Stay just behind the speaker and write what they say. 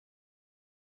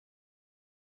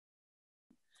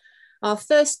Our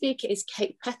first speaker is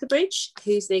Kate Petherbridge,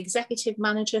 who's the Executive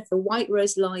Manager for White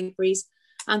Rose Libraries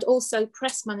and also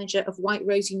Press Manager of White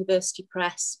Rose University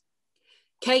Press.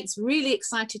 Kate's really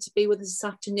excited to be with us this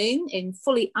afternoon in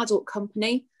fully adult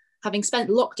company, having spent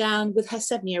lockdown with her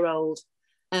 7-year-old.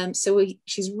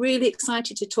 She's really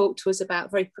excited to talk to us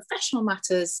about very professional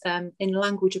matters in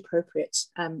language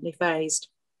appropriately phrased.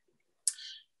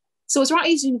 So as White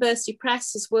Rose University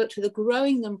Press has worked with a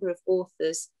growing number of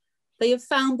authors, they have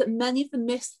found that many of the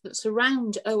myths that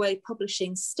surround OA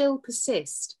publishing still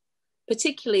persist,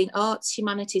 particularly in arts,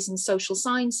 humanities and social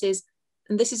sciences,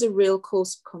 and this is a real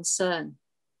cause of concern.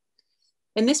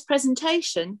 In this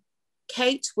presentation,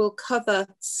 Kate will cover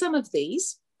some of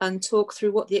these and talk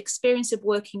through what the experience of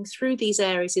working through these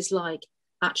areas is like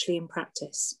actually in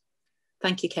practice.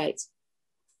 Thank you, Kate.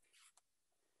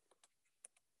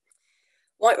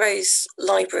 White Rose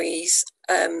Libraries,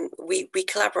 we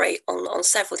collaborate on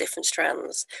several different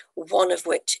strands, one of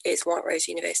which is White Rose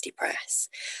University Press.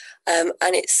 And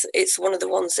it's one of the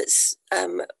ones that's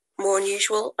more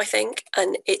unusual, I think,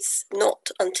 and it's not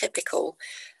untypical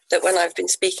that when I've been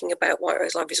speaking about White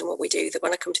Rose Libraries and what we do, that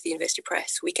when I come to the University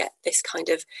Press, we get this kind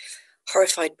of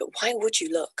horrified, but why would you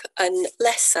look? And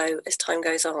less so as time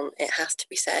goes on, it has to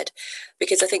be said,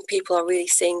 because I think people are really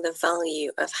seeing the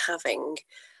value of having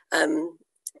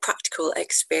practical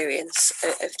experience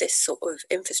of this sort of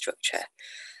infrastructure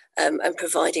and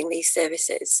providing these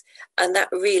services. And that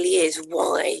really is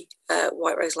why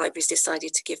White Rose Libraries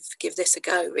decided to give this a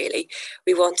go, really.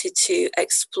 We wanted to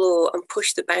explore and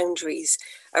push the boundaries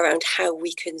around how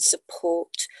we can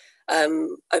support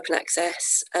open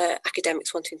access,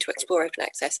 academics wanting to explore open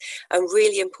access, and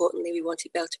really importantly, we wanted to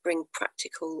be able to bring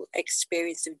practical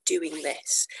experience of doing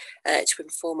this to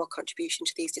inform our contribution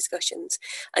to these discussions.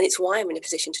 And it's why I'm in a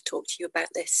position to talk to you about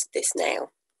this now.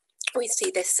 We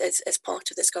see this as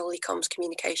part of the scholarly comms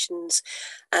communications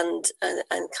and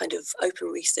kind of open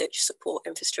research support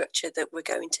infrastructure that we're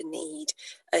going to need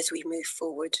as we move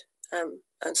forward.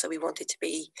 And so we wanted to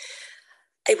be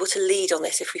able to lead on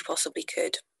this if we possibly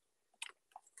could.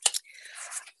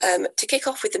 To kick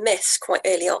off with the myths quite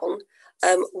early on,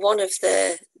 one of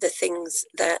the things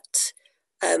that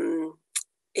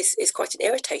is quite an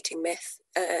irritating myth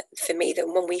for me, the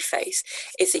one we face,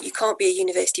 is that you can't be a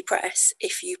university press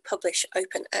if you publish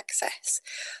open access.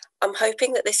 I'm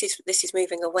hoping that this is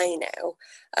moving away now,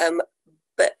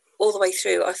 but all the way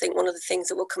through, I think one of the things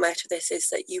that will come out of this is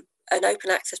that an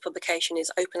open access publication is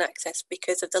open access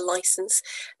because of the license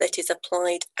that is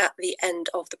applied at the end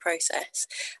of the process.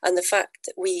 And the fact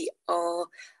that we are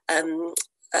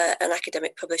an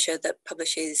academic publisher that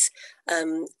publishes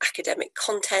academic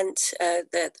content,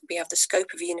 that we have the scope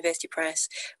of a university press,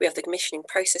 we have the commissioning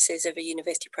processes of a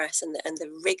university press and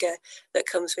the rigour that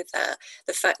comes with that.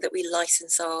 The fact that we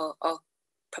license our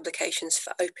publications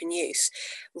for open use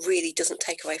really doesn't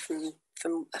take away from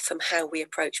how we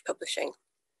approach publishing.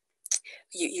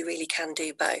 You really can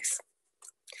do both.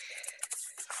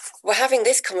 We're having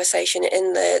this conversation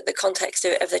in the context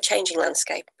of the changing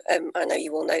landscape. I know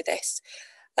you all know this.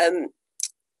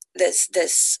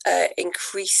 There's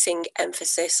increasing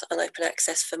emphasis on open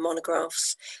access for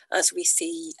monographs as we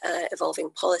see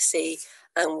evolving policy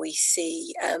and we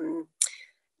see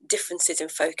differences in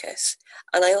focus.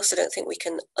 And I also don't think we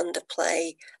can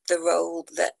underplay the role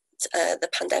that the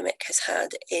pandemic has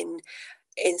had in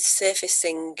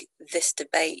surfacing this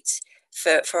debate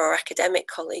for our academic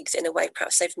colleagues in a way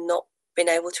perhaps they've not been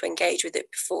able to engage with it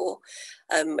before.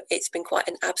 It's been quite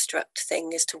an abstract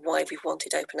thing as to why we've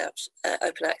wanted open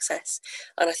access.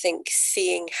 And I think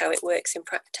seeing how it works in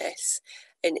practice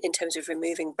in terms of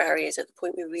removing barriers at the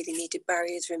point we really needed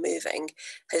barriers removing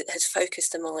has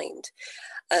focused the mind.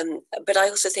 But I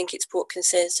also think it's brought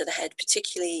concerns to the head,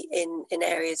 particularly in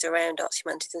areas around arts,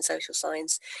 humanities and social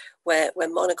science, where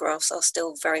monographs are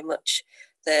still very much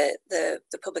the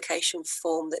publication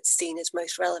form that's seen as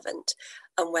most relevant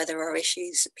and where there are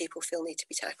issues that people feel need to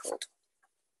be tackled.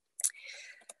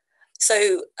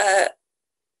 So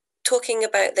talking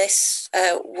about this,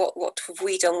 what have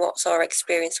we done? What's our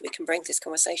experience that we can bring to this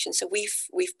conversation? So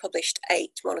we've published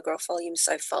 8 monograph volumes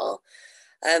so far,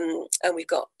 and we've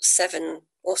got 7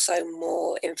 or so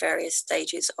more in various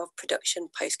stages of production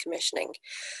post-commissioning.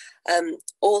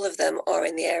 All of them are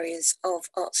in the areas of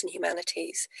arts and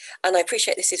humanities. And I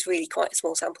appreciate this is really quite a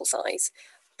small sample size,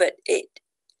 but it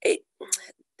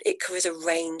covers a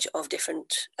range of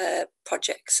different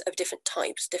projects of different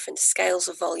types, different scales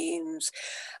of volumes.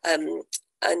 And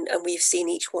we've seen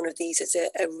each one of these as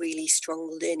a really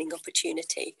strong learning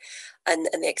opportunity. And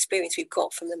the experience we've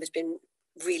got from them has been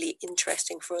really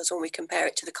interesting for us when we compare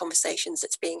it to the conversations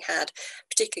that's being had,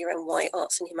 particularly around why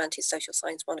arts and humanities social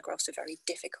science monographs are very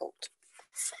difficult.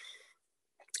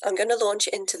 I'm going to launch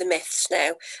into the myths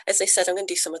now. As I said, I'm going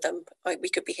to do some of them. We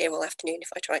could be here all afternoon if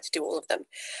I tried to do all of them.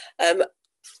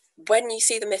 When you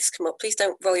see the myths come up, please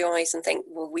don't roll your eyes and think,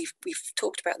 well, we've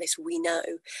talked about this, we know.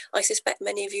 I suspect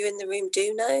many of you in the room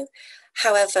do know.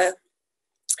 However,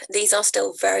 these are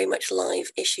still very much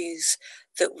live issues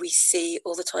that we see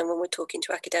all the time when we're talking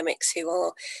to academics who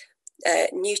are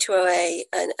new to OA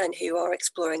and who are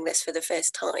exploring this for the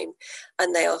first time,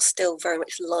 and they are still very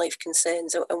much live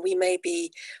concerns, and we may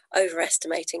be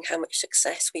overestimating how much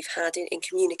success we've had in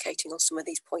communicating on some of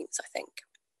these points, I think.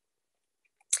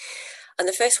 And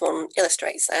the first one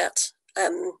illustrates that.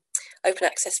 Open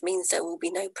access means there will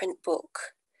be no print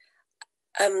book.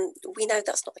 We know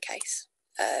that's not the case,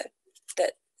 that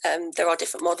there are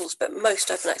different models, but most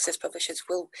open access publishers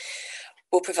will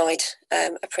provide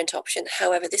a print option.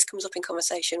 However, this comes up in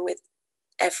conversation with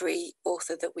every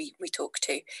author that we talk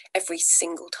to every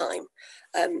single time,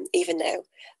 even now.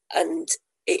 And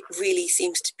it really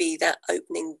seems to be that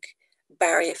opening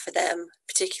barrier for them,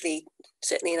 particularly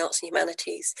certainly in arts and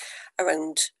humanities,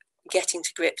 around getting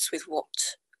to grips with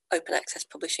what open access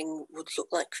publishing would look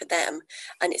like for them.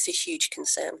 And it's a huge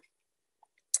concern.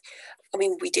 I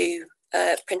mean, we do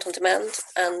print on demand,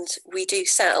 and we do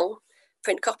sell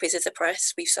print copies as a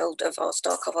press. We've sold, of our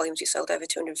Starcar volumes, we've sold over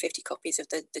 250 copies of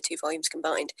the two volumes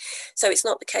combined. So it's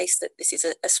not the case that this is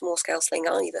a small scale thing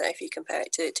either, if you compare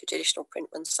it to traditional print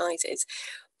run sizes,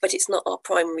 but it's not our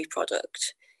primary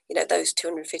product. You know, those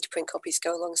 250 print copies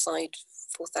go alongside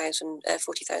 40,000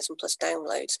 plus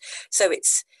downloads. So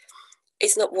it's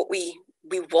not what we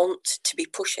want to be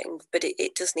pushing, but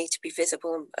it does need to be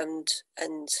visible and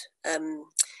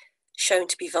shown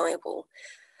to be viable.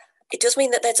 It does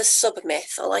mean that there's a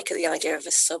sub-myth. I like the idea of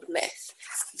a sub-myth,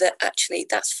 that actually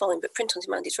that's fine, but print on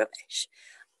demand is rubbish.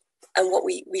 And what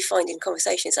we find in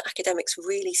conversations is that academics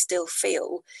really still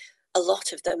feel, a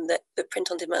lot of them, that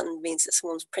print on demand means that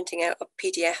someone's printing out a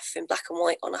PDF in black and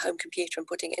white on a home computer and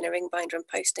putting it in a ring binder and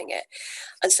posting it.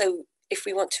 And so if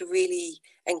we want to really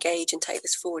engage and take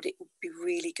this forward, it would be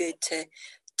really good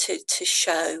to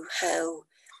show how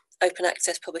open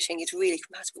access publishing is really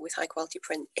compatible with high quality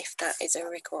print, if that is a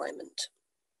requirement.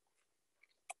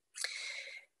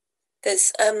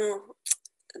 There's the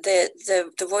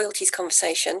royalties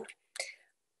conversation,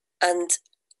 and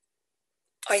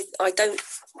I don't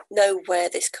know where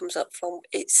this comes up from.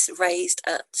 It's raised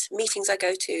at meetings I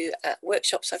go to, at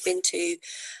workshops I've been to.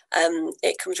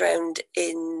 It comes around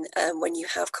in when you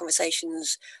have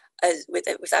conversations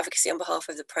with advocacy on behalf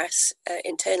of the press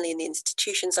internally in the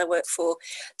institutions I work for.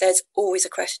 There's always a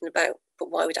question about, but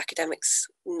why would academics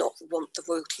not want the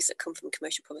royalties that come from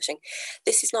commercial publishing?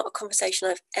 This is not a conversation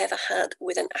I've ever had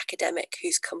with an academic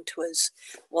who's come to us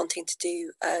wanting to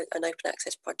do an open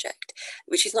access project,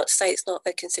 which is not to say it's not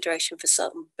a consideration for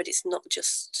some, but it's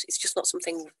just not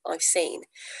something I've seen.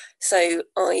 So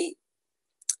I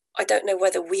don't know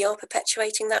whether we are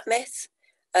perpetuating that myth.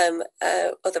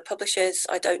 Other publishers,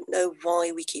 I don't know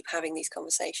why we keep having these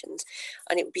conversations,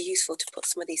 and it would be useful to put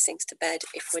some of these things to bed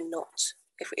if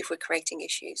we're creating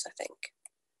issues, I think.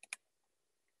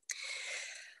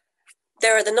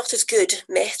 There are the not as good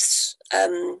myths,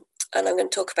 and I'm going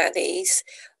to talk about these,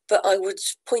 but I would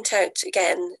point out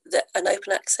again that an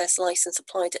open access license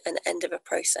applied at an end of a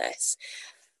process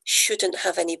shouldn't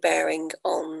have any bearing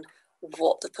on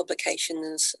what the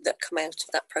publications that come out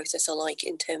of that process are like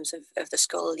in terms of the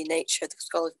scholarly nature,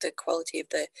 the quality of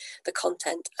the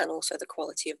content, and also the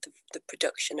quality of the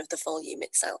production of the volume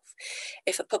itself.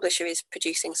 If a publisher is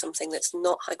producing something that's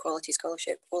not high quality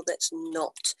scholarship, or that's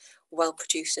not well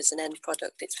produced as an end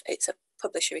product, it's a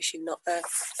publisher issue, not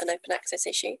an open access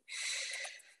issue.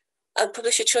 And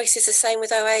publisher choice is the same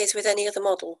with OA as with any other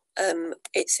model.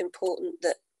 It's important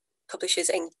that publishers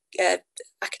and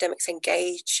academics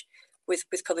engage with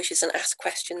publishers and ask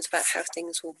questions about how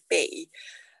things will be,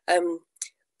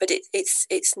 but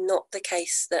it's not the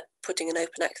case that putting an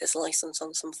open access license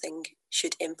on something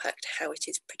should impact how it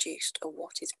is produced or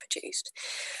what is produced.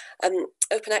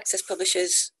 Open access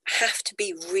publishers have to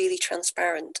be really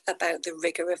transparent about the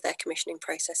rigor of their commissioning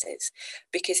processes,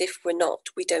 because if we're not,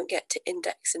 we don't get to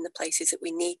index in the places that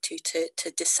we need to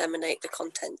disseminate the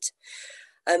content.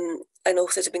 And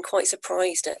authors have been quite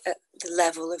surprised at the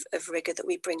level of rigour that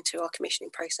we bring to our commissioning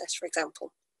process, for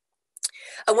example.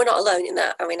 And we're not alone in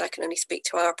that. I mean, I can only speak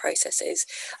to our processes.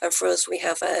 And for us, we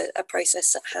have a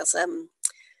process that has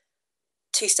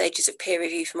 2 stages of peer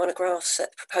review for monographs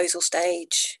at the proposal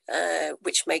stage,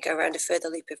 which may go around a further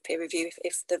loop of peer review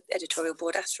if the editorial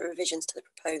board asks for revisions to the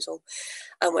proposal.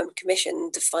 And when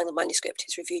commissioned, the final manuscript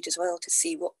is reviewed as well to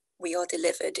see what we are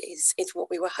delivered is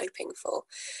what we were hoping for.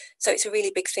 So it's a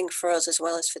really big thing for us as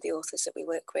well as for the authors that we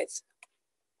work with.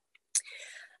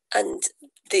 And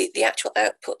the actual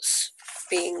outputs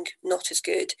being not as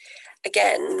good,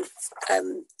 again,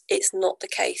 it's not the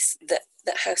case that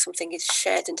how something is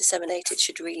shared and disseminated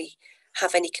should really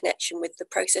have any connection with the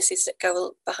processes that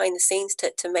go behind the scenes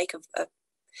to make a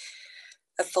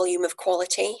volume of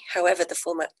quality, however the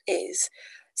format is.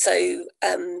 So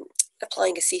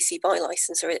applying a CC BY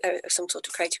license or some sort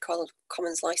of Creative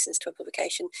Commons license to a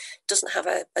publication doesn't have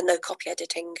a no copy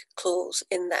editing clause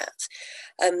in that.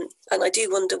 And I do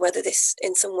wonder whether this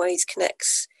in some ways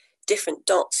connects different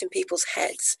dots in people's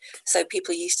heads. So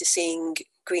people are used to seeing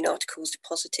green articles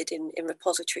deposited in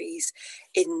repositories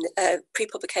in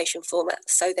pre-publication formats,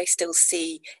 so they still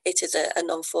see it as a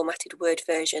non-formatted Word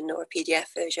version or a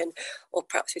PDF version, or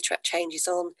perhaps with track changes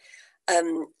on.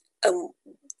 And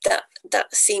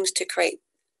that seems to create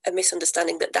a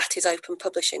misunderstanding that is open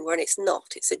publishing, when it's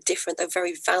not. It's a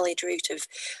very valid route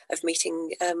of meeting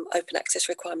open access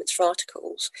requirements for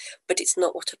articles, but it's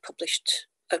not what a published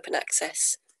open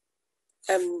access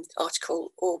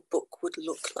article or book would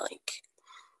look like.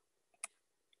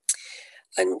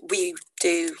 And we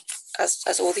do,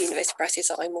 as all the university presses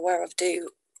that I'm aware of do,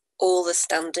 all the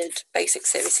standard basic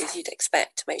services you'd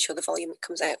expect to make sure the volume that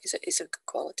comes out is of good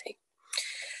quality.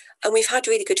 And we've had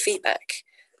really good feedback.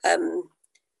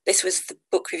 This was the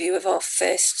book review of our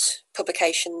first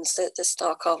publications, the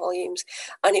Starcar volumes,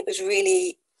 and it was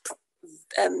really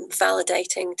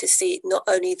validating to see not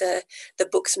only the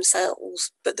books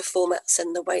themselves, but the formats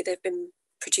and the way they've been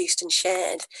produced and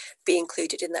shared be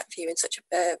included in that view in such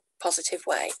a positive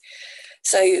way.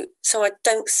 So I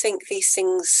don't think these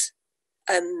things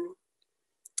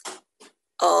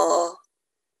are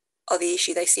the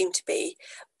issue they seem to be,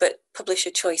 but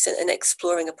publisher choice and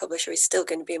exploring a publisher is still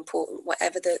going to be important,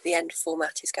 whatever the end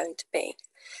format is going to be.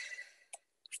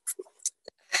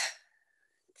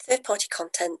 Third-party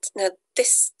content. Now,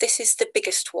 this is the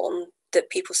biggest one that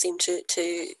people seem to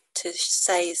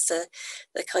say is the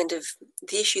kind of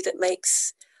the issue that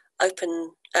makes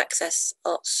open access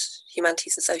arts,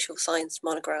 humanities and social science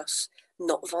monographs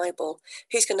not viable.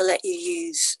 Who's going to let you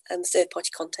use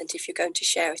third-party content if you're going to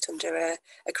share it under a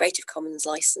Creative Commons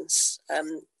license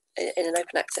in an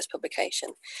open access publication?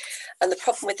 And the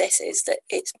problem with this is that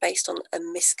it's based on a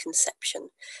misconception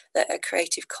that a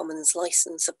Creative Commons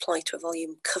license applied to a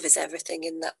volume covers everything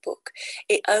in that book.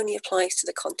 It only applies to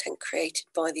the content created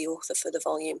by the author for the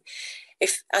volume.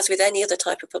 If, as with any other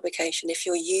type of publication, if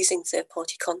you're using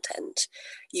third-party content,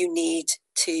 you need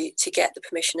to get the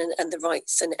permission and the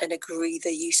rights and agree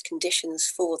the use conditions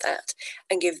for that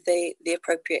and give the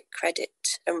appropriate credit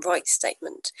and rights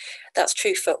statement. That's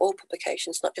true for all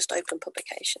publications, not just open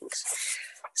publications.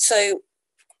 So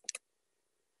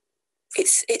it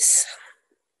is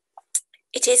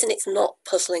and it's not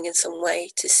puzzling in some way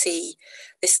to see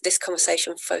this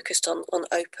conversation focused on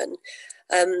open.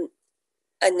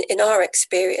 And in our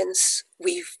experience,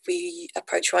 we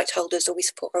approach rights holders, or we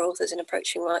support our authors in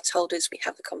approaching rights holders. We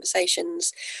have the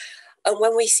conversations, and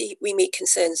when we meet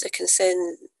concerns, a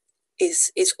concern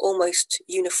is almost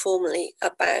uniformly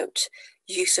about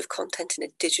use of content in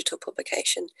a digital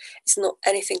publication. It's not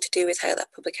anything to do with how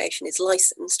that publication is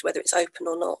licensed, whether it's open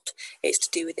or not. It's to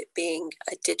do with it being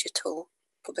a digital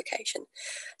publication.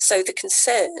 So the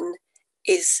concern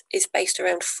is based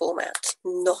around format,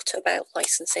 not about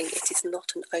licensing. It is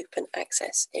not an open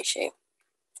access issue.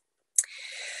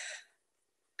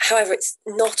 However, it's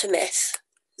not a myth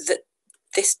that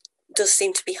this does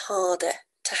seem to be harder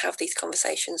to have these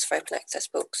conversations for open access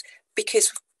books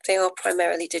because they are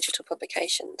primarily digital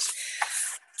publications.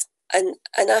 And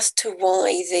as to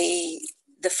why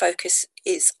the focus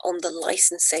is on the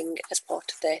licensing as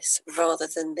part of this rather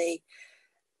than the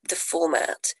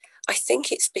format, I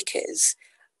think it's because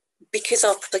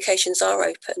our publications are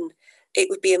open, it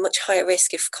would be a much higher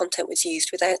risk if content was used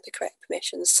without the correct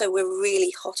permissions. So we're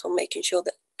really hot on making sure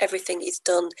that everything is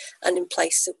done and in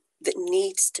place that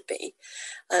needs to be.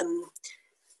 And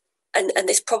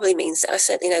this probably means that I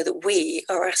certainly know that we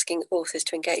are asking authors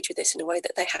to engage with this in a way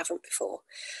that they haven't before.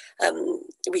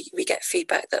 We get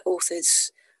feedback that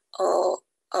authors are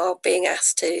being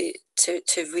asked to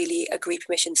really agree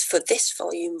permissions for this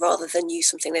volume rather than use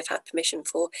something they've had permission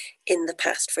for in the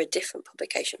past for a different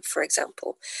publication, for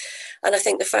example. And I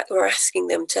think the fact that we're asking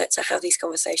them to have these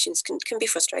conversations can be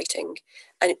frustrating,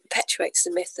 and it perpetuates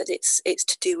the myth that it's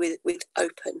to do with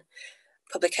open.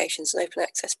 publications and open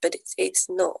access, but it's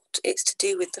not. It's to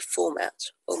do with the format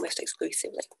almost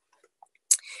exclusively.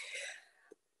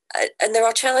 And there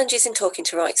are challenges in talking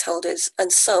to rights holders, and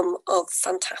some are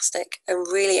fantastic and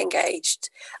really engaged,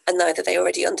 and either they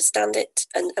already understand it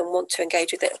and want to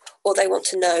engage with it, or they want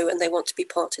to know and they want to be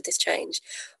part of this change.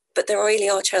 But there really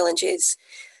are challenges.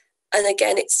 And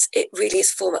again, it really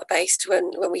is format based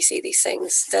when we see these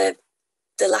things. The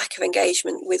lack of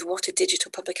engagement with what a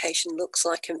digital publication looks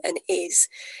like and is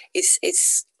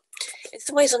in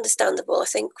some ways understandable. I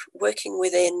think working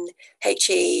within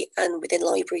HE and within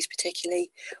libraries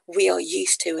particularly, we are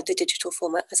used to the digital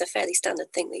format as a fairly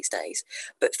standard thing these days.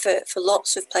 But for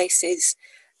lots of places,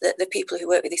 the people who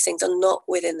work with these things are not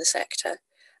within the sector,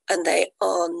 and they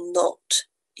are not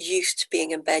used to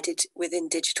being embedded within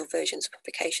digital versions of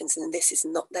publications, and this is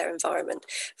not their environment.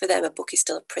 For them, a book is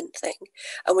still a print thing.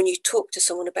 And when you talk to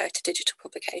someone about a digital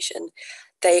publication,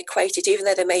 they equate it, even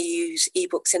though they may use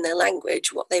ebooks in their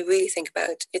language, what they really think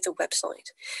about is a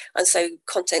website. And so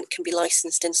content can be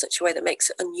licensed in such a way that makes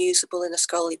it unusable in a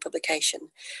scholarly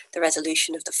publication. The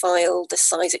resolution of the file, the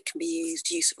size it can be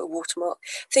used, use of a watermark,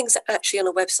 things that actually on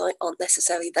a website aren't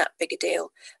necessarily that big a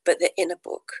deal, but that in a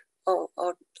book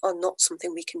are not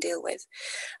something we can deal with.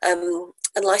 And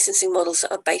licensing models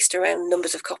that are based around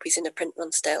numbers of copies in a print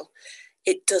run still,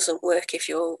 it doesn't work if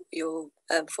your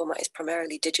format is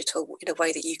primarily digital in a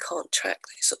way that you can't track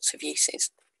those sorts of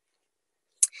uses.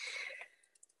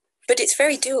 But it's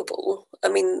very doable. I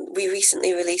mean, we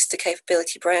recently released the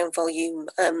Capability Brown volume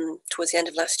towards the end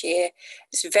of last year.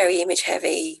 It's very image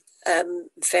heavy,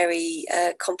 very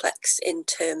complex in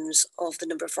terms of the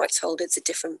number of rights holders, the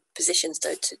different positions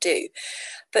to do.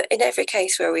 But in every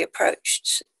case where we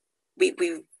approached, we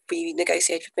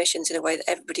negotiated permissions in a way that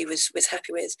everybody was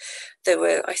happy with. There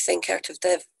were, I think, out of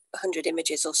the 100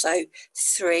 images or so,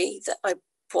 3 that I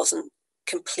wasn't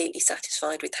completely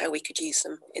satisfied with how we could use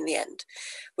them in the end,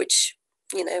 which,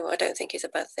 you know, I don't think is a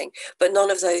bad thing. But none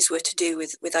of those were to do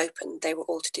with open. They were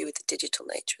all to do with the digital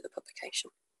nature of the publication.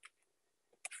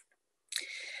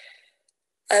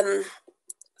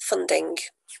 Funding.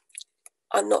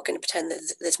 I'm not going to pretend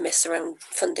that there's myths around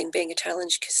funding being a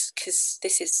challenge, because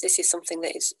this is something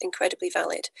that is incredibly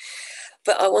valid.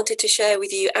 But I wanted to share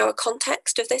with you our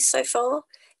context of this so far.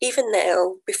 Even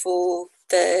now, before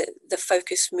the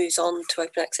focus moves on to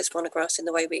open access monographs in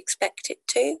the way we expect it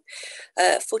to,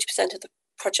 40% of the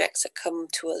projects that come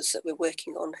to us that we're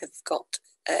working on have got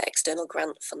external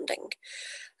grant funding.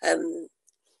 And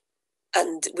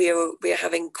we are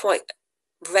having quite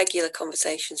regular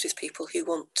conversations with people who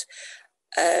want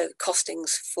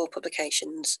costings for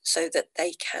publications so that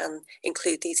they can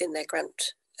include these in their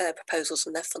grant proposals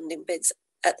and their funding bids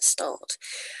at the start.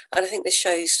 And I think this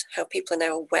shows how people are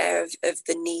now aware of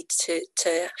the need to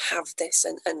have this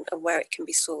and where it can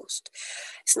be sourced.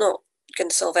 It's not going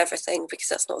to solve everything because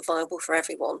that's not viable for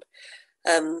everyone.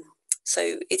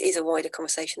 So it is a wider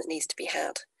conversation that needs to be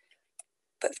had.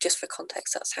 But just for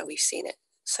context, that's how we've seen it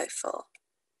so far.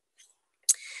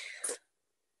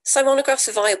 So monographs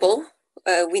are viable.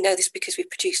 We know this because we've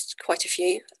produced quite a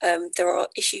few. There are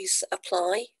issues that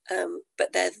apply,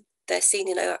 but they're seen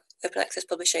in open access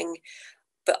publishing,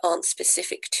 but aren't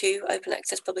specific to open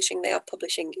access publishing. They are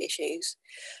publishing issues.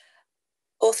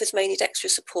 Authors may need extra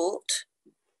support,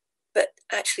 but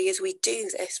actually as we do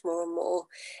this more and more,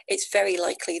 it's very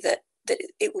likely that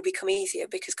it will become easier,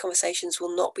 because conversations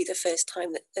will not be the first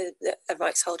time that a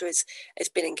rights holder has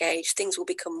been engaged. Things will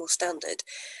become more standard,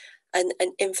 and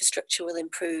infrastructure will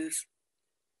improve.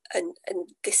 And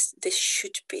this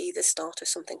should be the start of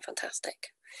something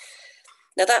fantastic.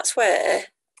 Now that's where,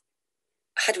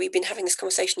 had we been having this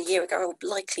conversation a year ago, I would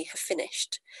likely have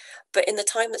finished. But in the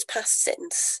time that's passed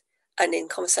since, and in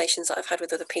conversations that I've had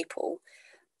with other people,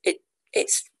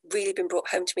 it's really been brought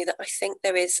home to me that I think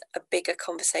there is a bigger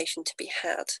conversation to be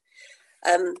had.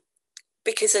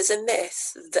 Because there's a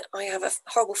myth that I have a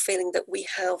horrible feeling that we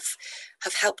have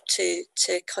helped to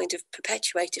kind of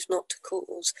perpetuate, if not to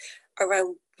cause,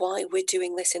 around why we're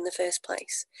doing this in the first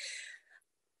place.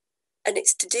 And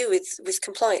it's to do with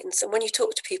compliance. And when you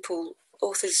talk to people,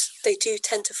 authors, they do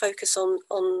tend to focus on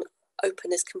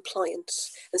open as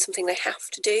compliance and something they have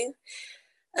to do.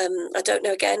 I don't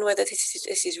know, again, whether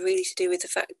this is really to do with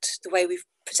the way we've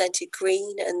presented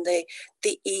green and the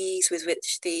ease with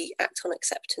which the Act on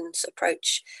Acceptance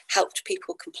approach helped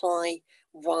people comply,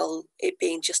 while it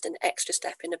being just an extra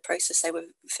step in a process they were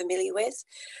familiar with.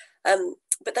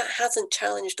 But that hasn't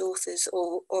challenged authors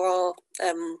or our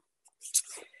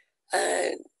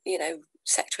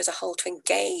sector as a whole to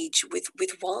engage with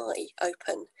why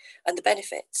open and the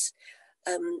benefits.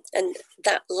 And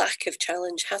that lack of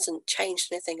challenge hasn't changed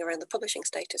anything around the publishing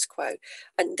status quo.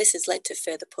 And this has led to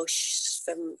further push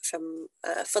from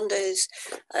funders,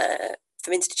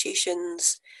 from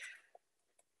institutions.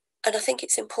 And I think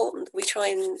it's important that we try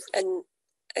and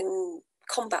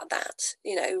combat that.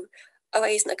 You know, OA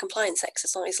isn't a compliance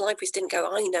exercise. Libraries didn't go,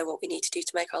 I know what we need to do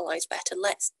to make our lives better.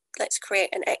 Let's create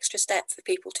an extra step for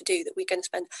people to do that we're going to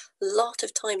spend a lot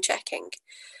of time checking.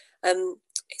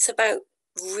 It's about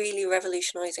really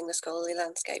revolutionising the scholarly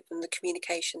landscape and the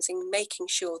communications and making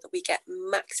sure that we get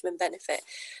maximum benefit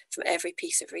from every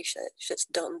piece of research that's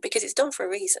done, because it's done for a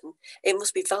reason. It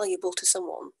must be valuable to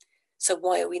someone. So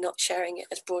why are we not sharing it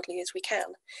as broadly as we can?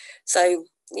 So,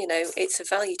 you know, it's a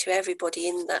value to everybody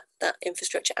in that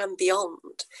infrastructure and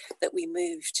beyond that we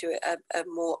move to a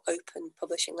more open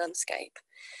publishing landscape.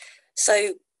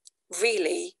 So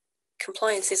really,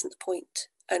 compliance isn't the point.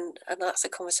 And that's a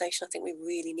conversation I think we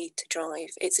really need to drive.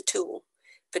 It's a tool,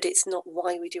 but it's not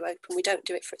why we do open. We don't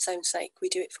do it for its own sake. We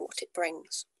do it for what it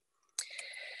brings.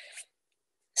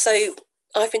 So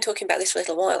I've been talking about this for a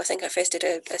little while. I think I first did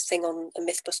a thing on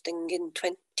myth busting in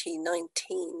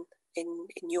 2019 in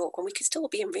York, when we could still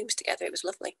be in rooms together. It was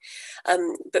lovely.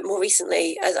 But more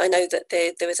recently, as I know that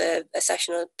there was a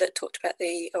session that talked about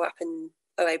the OAP and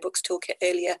OA Books Toolkit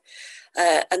earlier,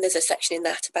 and there's a section in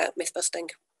that about myth busting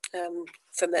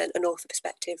from an author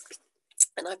perspective.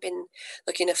 And I've been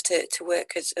lucky enough to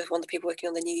work as one of the people working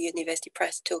on the new University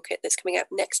Press Toolkit that's coming out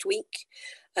next week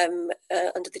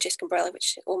under the JISC umbrella,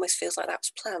 which almost feels like that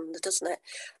was planned, doesn't it?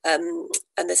 And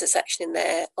there's a section in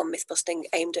there on myth busting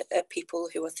aimed at people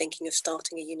who are thinking of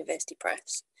starting a university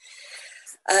press.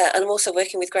 And I'm also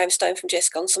working with Graham Stone from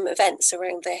JISC on some events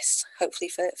around this, hopefully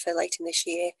for later in this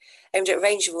year, aimed at a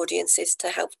range of audiences to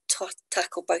help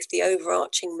tackle both the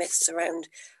overarching myths around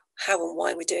how and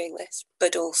why we're doing this,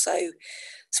 but also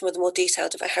some of the more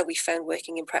detailed about how we found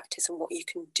working in practice and what you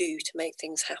can do to make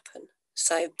things happen.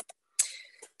 So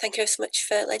thank you so much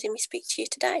for letting me speak to you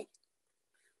today.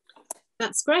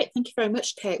 That's great. Thank you very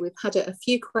much, Kate. We've had a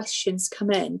few questions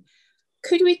come in.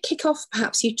 Could we kick off,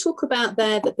 perhaps? You talk about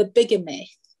there that the bigger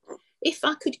myth. If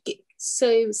I could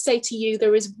say to you,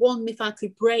 there is one myth I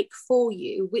could break for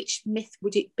you, which myth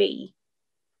would it be?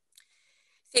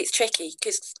 It's tricky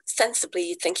because sensibly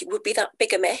you'd think it would be that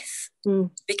bigger myth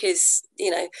because,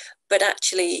 you know, but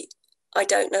actually I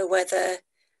don't know whether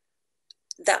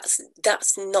that's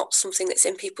not something that's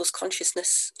in people's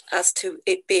consciousness as to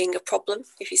it being a problem,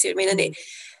 if you see what I mean. And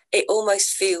it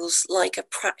almost feels like a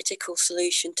practical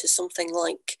solution to something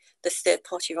like the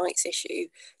third-party rights issue,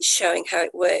 showing how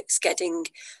it works, getting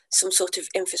some sort of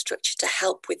infrastructure to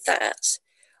help with that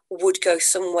would go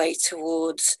some way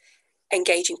towards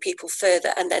engaging people further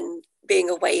and then being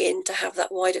a way in to have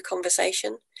that wider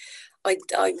conversation.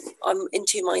 I'm in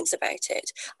two minds about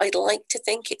it. I'd like to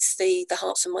think it's the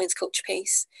hearts and minds culture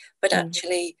piece, but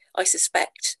actually I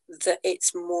suspect that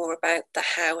it's more about the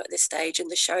how at this stage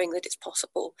and the showing that it's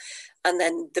possible, and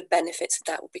then the benefits of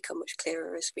that will become much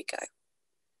clearer as we go.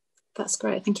 That's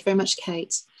great. Thank you very much,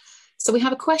 Kate. So we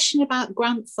have a question about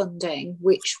grant funding,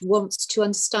 which wants to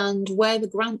understand where the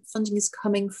grant funding is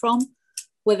coming from,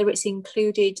 whether it's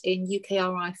included in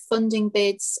UKRI funding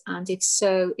bids, and if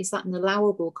so, is that an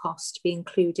allowable cost to be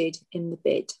included in the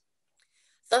bid?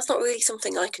 That's not really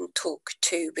something I can talk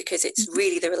to, because it's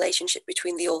really the relationship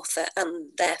between the author and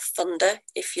their funder,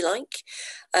 if you like.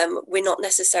 We're not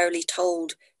necessarily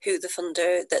told who the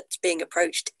funder that's being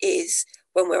approached is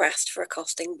when we're asked for a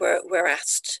costing. We're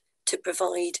asked to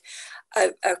provide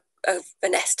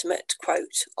an estimate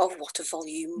quote of what a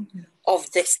volume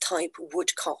of this type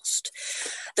would cost.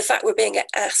 The fact we're being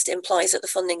asked implies that the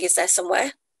funding is there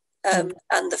somewhere. And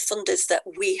the funders that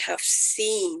we have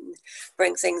seen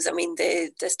bring things, I mean,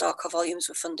 the Star Car volumes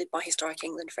were funded by Historic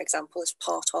England, for example, as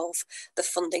part of the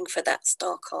funding for that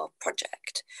Star Car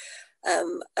project.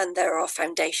 And there are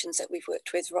foundations that we've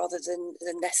worked with rather than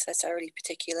necessarily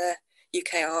particular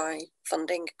UKRI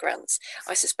funding grants.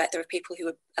 I suspect there are people who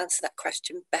would answer that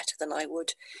question better than I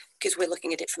would, because we're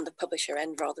looking at it from the publisher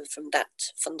end rather than from that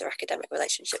funder academic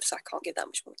relationship, so I can't give that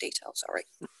much more detail, sorry.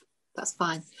 That's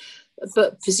fine.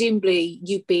 But presumably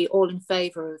you'd be all in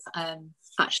favour of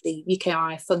actually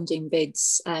UKRI funding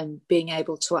bids being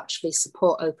able to actually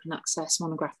support open access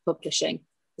monograph publishing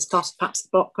as part of perhaps the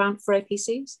block grant for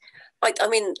APCs? I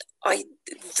mean,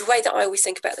 the way that I always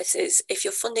think about this is, if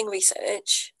you're funding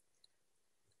research,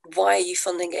 why are you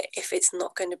funding it if it's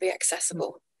not going to be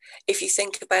accessible? If you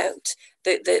think about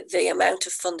the amount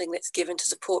of funding that's given to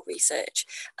support research,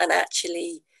 and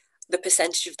actually the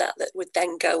percentage of that would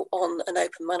then go on an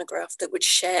open monograph that would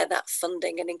share that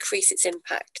funding and increase its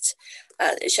impact,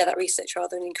 share that research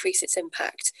rather, and increase its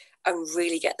impact and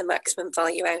really get the maximum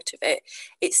value out of it.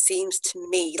 It seems to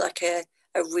me like a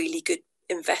really good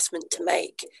investment to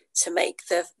make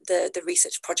the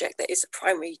research project that is the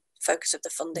primary focus of the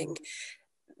funding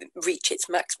reach its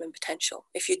maximum potential.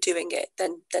 If you're doing it,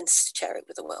 then share it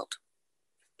with the world.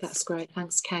 That's great,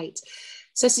 thanks Kate.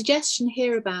 So suggestion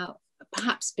here about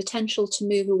perhaps potential to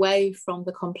move away from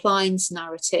the compliance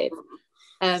narrative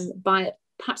by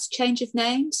perhaps change of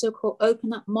name, so-called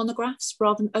open monographs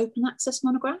rather than open access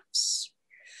monographs?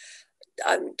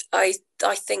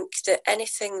 I think that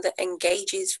anything that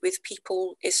engages with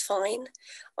people is fine.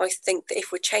 I think that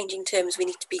if we're changing terms, we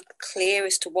need to be clear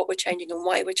as to what we're changing and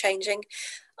why we're changing.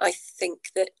 I think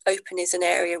that open is an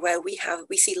area where we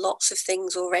see lots of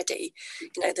things already.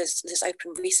 You know, there's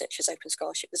open research, there's open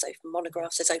scholarship, there's open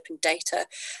monographs, there's open data,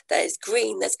 there's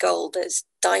green, there's gold, there's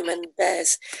diamond,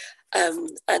 there's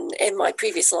and in my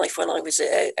previous life when I was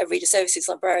a reader services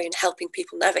librarian helping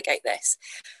people navigate this,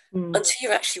 until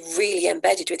you're actually really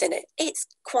embedded within it, it's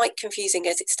quite confusing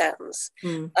as it stands.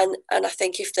 And I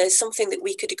think if there's something that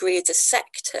we could agree as a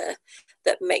sector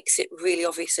that makes it really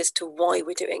obvious as to why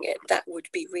we're doing it, that would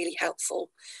be really helpful.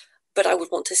 But I would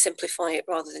want to simplify it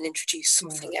rather than introduce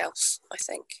something else, I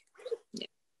think. Yeah,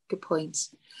 good point.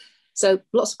 So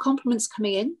lots of compliments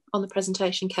coming in on the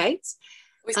presentation, Kate.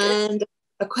 And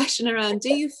a question around,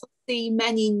 do you foresee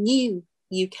many new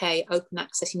UK open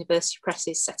access university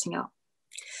presses setting up?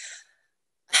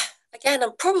 Again,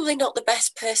 I'm probably not the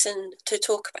best person to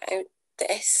talk about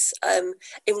this.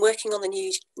 In working on the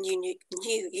new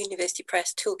University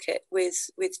Press toolkit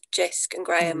with Jisk and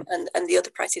Graham and the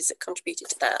other presses that contributed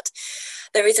to that,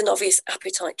 there is an obvious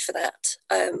appetite for that.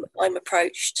 I'm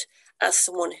approached as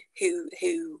someone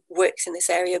who works in this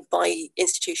area by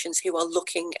institutions who are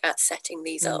looking at setting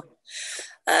these up.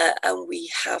 And we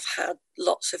have had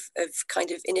lots of kind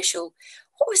of initial,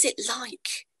 what was it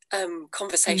like?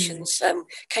 Conversations.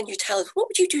 Can you tell us what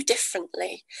would you do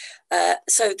differently?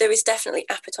 So there is definitely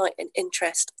appetite and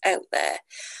interest out there.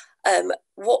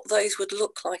 What those would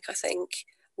look like, I think,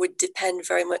 would depend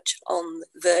very much on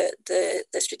the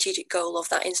strategic goal of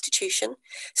that institution.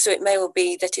 So it may well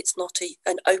be that it's not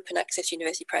an open access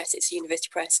university press, it's a university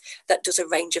press that does a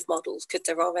range of models, because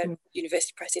there are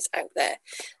university presses out there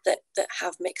that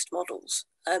have mixed models.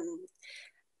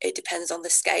 It depends on the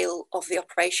scale of the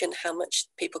operation, how much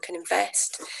people can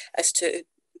invest, as to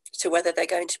whether they're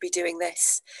going to be doing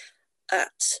this at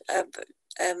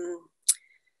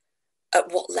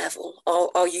what level.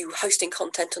 Are you hosting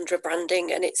content under a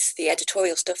branding and it's the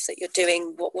editorial stuff that you're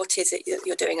doing? What is it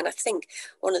you're doing? And I think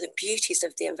one of the beauties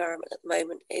of the environment at the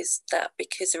moment is that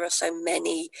because there are so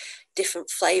many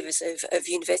different flavours of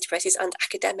university presses and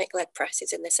academic-led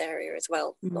presses in this area as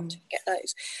well, not to forget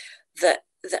those, that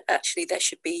actually there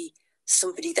should be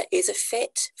somebody that is a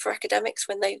fit for academics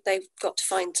when they've got to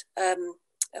find a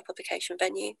publication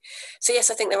venue. So yes,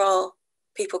 I think there are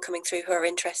people coming through who are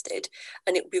interested,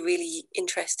 and it would be really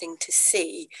interesting to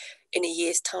see in a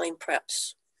year's time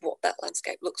perhaps what that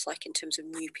landscape looks like in terms of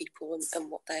new people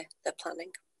and what they're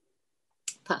planning.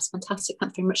 That's fantastic.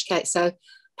 Thanks very much, Kate. So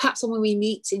perhaps when we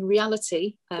meet in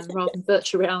reality rather than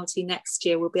virtual reality next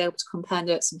year, we'll be able to compare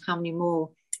notes on how many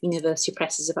more university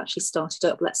presses have actually started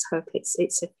up. Let's hope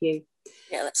it's a few.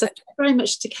 Yeah, so thank you very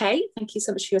much to Kate. Thank you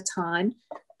so much for your time.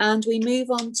 And we move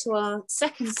on to our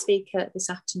second speaker this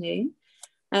afternoon,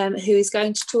 who is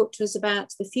going to talk to us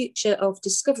about the future of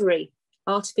discovery,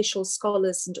 artificial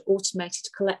scholars and automated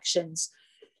collections.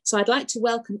 So I'd like to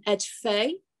welcome Ed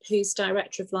Fay, who's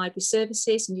Director of Library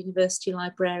Services and University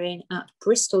Librarian at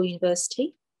Bristol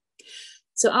University.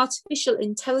 So artificial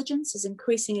intelligence is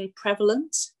increasingly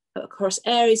prevalent across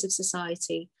areas of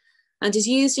society and is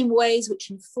used in ways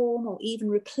which inform or even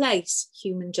replace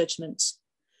human judgment.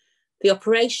 The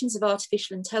operations of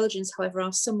artificial intelligence, however,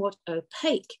 are somewhat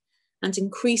opaque and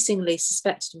increasingly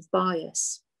suspected of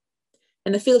bias.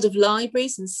 In the field of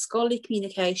libraries and scholarly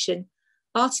communication,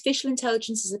 artificial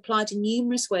intelligence is applied in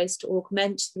numerous ways to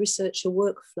augment the researcher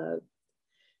workflow.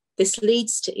 This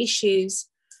leads to issues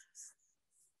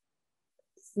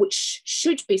which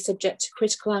should be subject to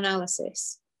critical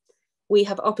analysis. We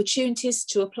have opportunities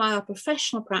to apply our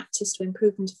professional practice to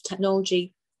improvement of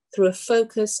technology through a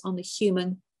focus on the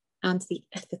human and the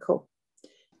ethical.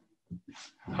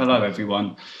 Hello,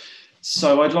 everyone.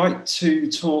 So I'd like to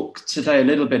talk today a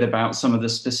little bit about some of the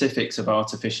specifics of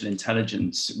artificial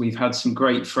intelligence. We've had some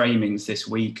great framings this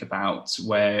week about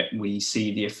where we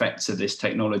see the effects of this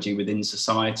technology within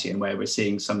society and where we're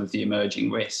seeing some of the emerging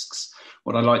risks.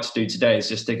 What I'd like to do today is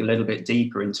just dig a little bit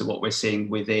deeper into what we're seeing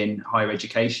within higher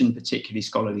education, particularly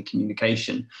scholarly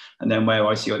communication, and then where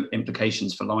I see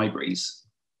implications for libraries.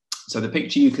 So the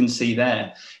picture you can see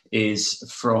there is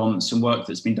from some work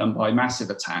that's been done by Massive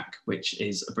Attack, which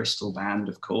is a Bristol band,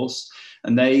 of course,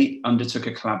 and they undertook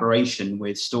a collaboration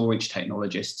with storage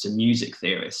technologists and music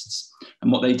theorists.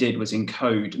 And what they did was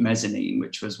encode Mezzanine,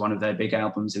 which was one of their big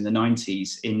albums in the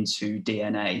 90s, into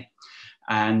DNA.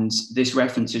 And this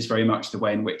references very much the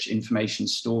way in which information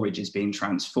storage is being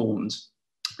transformed,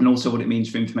 and also what it means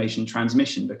for information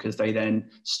transmission, because they then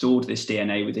stored this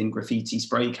DNA within graffiti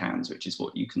spray cans, which is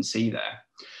what you can see there.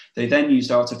 They then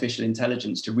used artificial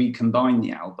intelligence to recombine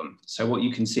the album. So what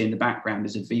you can see in the background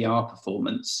is a VR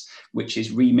performance, which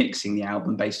is remixing the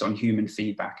album based on human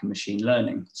feedback and machine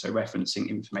learning, so referencing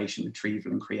information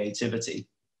retrieval and creativity.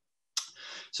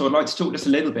 So I'd like to talk just a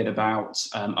little bit about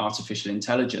artificial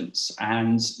intelligence.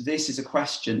 And this is a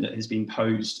question that has been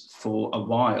posed for a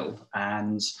while.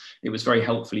 And it was very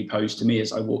helpfully posed to me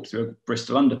as I walked through a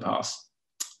Bristol underpass.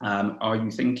 Are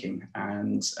you thinking?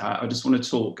 And I just want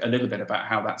to talk a little bit about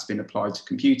how that's been applied to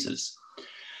computers.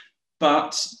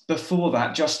 But before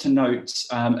that, just to note,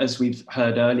 as we've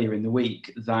heard earlier in the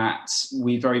week, that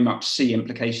we very much see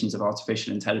implications of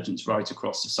artificial intelligence right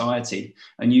across society.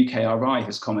 And UKRI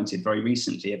has commented very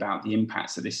recently about the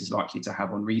impacts that this is likely to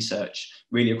have on research,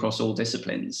 really across all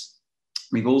disciplines.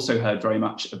 We've also heard very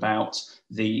much about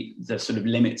the sort of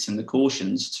limits and the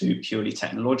cautions to purely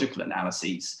technological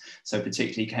analyses. So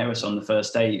particularly Keris on the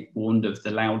first day warned of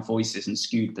the loud voices and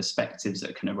skewed perspectives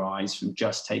that can arise from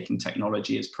just taking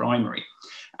technology as primary.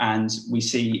 And we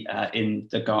see in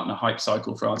the Gartner hype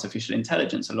cycle for artificial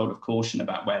intelligence, a lot of caution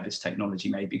about where this technology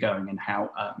may be going and how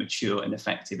mature and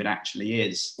effective it actually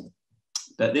is.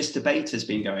 But this debate has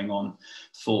been going on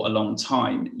for a long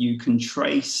time. You can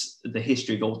trace the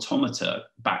history of automata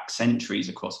back centuries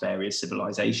across various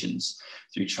civilizations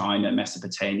through China,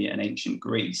 Mesopotamia, and ancient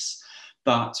Greece.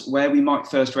 But where we might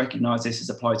first recognize this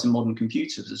as applied to modern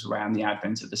computers is around the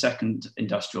advent of the second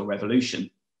industrial revolution.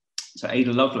 So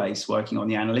Ada Lovelace, working on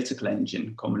the analytical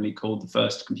engine, commonly called the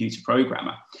first computer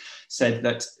programmer, said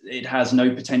that it has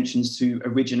no pretensions to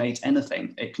originate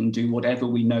anything. It can do whatever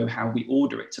we know how we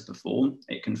order it to perform.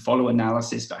 It can follow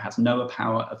analysis, but has no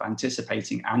power of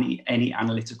anticipating any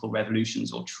analytical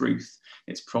revolutions or truth.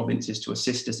 Its province is to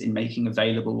assist us in making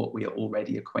available what we are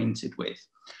already acquainted with.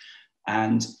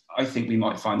 And I think we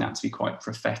might find that to be quite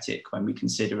prophetic when we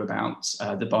consider about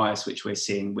the bias which we're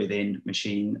seeing within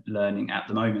machine learning at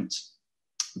the moment.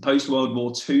 Post-World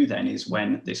War II then is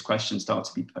when this question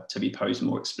started to be posed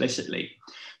more explicitly.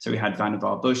 So we had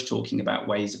Vannevar Bush talking about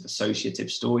ways of associative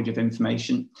storage of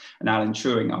information, and Alan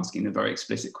Turing asking the very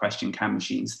explicit question, can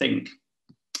machines think?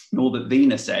 Norbert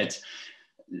Wiener said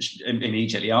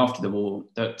immediately after the war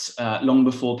that long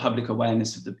before public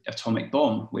awareness of the atomic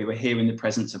bomb, we were here in the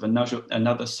presence of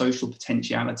another social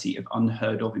potentiality of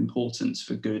unheard of importance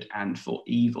for good and for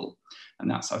evil.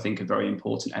 And that's, I think, a very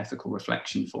important ethical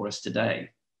reflection for us today.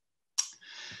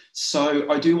 So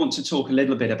I do want to talk a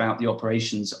little bit about the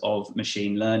operations of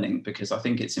machine learning, because I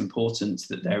think it's important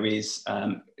that there is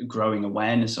growing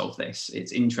awareness of this.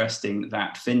 It's interesting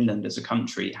that Finland as a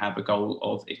country have a goal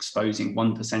of exposing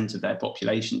 1% of their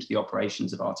population to the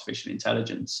operations of artificial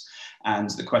intelligence. And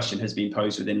the question has been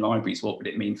posed within libraries, what would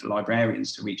it mean for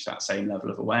librarians to reach that same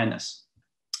level of awareness?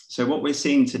 So what we're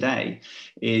seeing today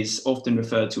is often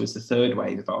referred to as the third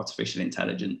wave of artificial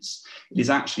intelligence. It is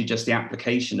actually just the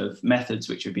application of methods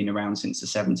which have been around since the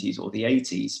 70s or the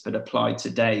 80s, but applied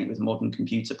today with modern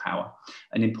computer power,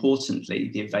 and importantly,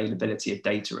 the availability of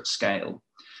data at scale.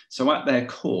 So at their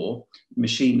core,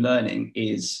 machine learning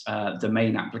is the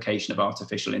main application of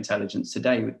artificial intelligence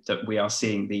today that we are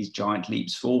seeing these giant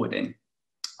leaps forward in.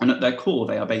 And at their core,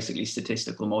 they are basically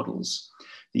statistical models.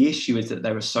 The issue is that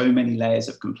there are so many layers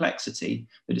of complexity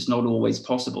that it's not always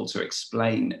possible to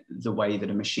explain the way that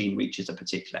a machine reaches a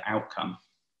particular outcome.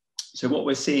 So what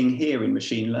we're seeing here in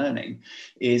machine learning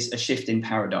is a shift in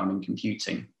paradigm in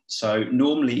computing. So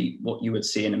normally what you would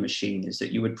see in a machine is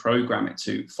that you would program it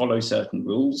to follow certain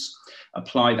rules,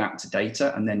 apply that to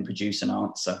data, and then produce an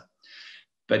answer.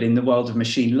 But in the world of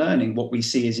machine learning, what we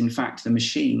see is, in fact, the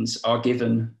machines are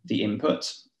given the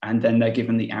input, and then they're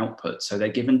given the output. So they're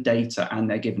given data and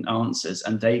they're given answers,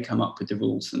 and they come up with the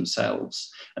rules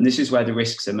themselves. And this is where the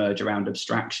risks emerge around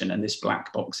abstraction and this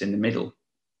black box in the middle,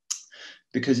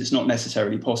 because it's not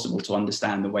necessarily possible to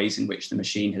understand the ways in which the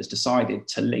machine has decided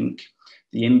to link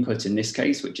the input in this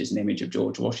case, which is an image of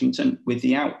George Washington, with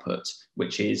the output,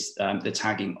 which is the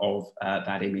tagging of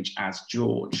that image as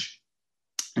George.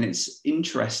 And it's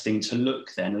interesting to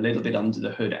look then a little bit under the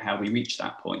hood at how we reach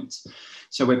that point.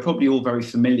 So we're probably all very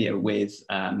familiar with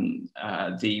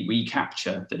the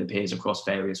reCAPTCHA that appears across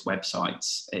various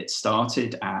websites. It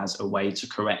started as a way to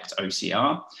correct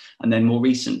OCR, and then more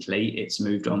recently, it's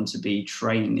moved on to be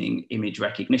training image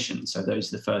recognition. So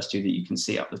those are the first two that you can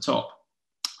see up the top.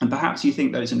 And perhaps you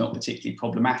think those are not particularly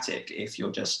problematic if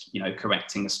you're just,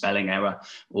 correcting a spelling error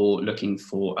or looking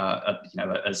for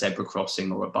a zebra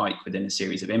crossing or a bike within a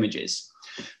series of images.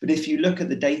 But if you look at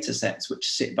the data sets which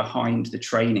sit behind the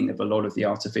training of a lot of the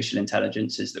artificial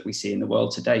intelligences that we see in the world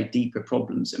today, deeper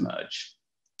problems emerge.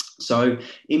 So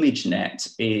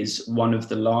ImageNet is one of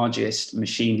the largest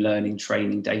machine learning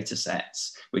training data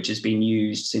sets, which has been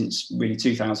used since really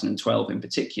 2012 in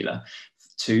particular,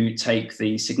 to take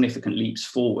the significant leaps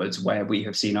forwards where we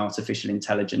have seen artificial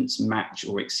intelligence match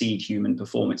or exceed human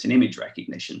performance in image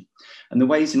recognition. And the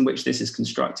ways in which this is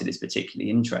constructed is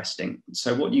particularly interesting.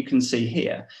 So what you can see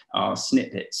here are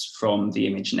snippets from the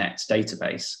ImageNet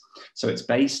database. So it's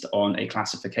based on a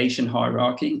classification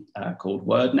hierarchy called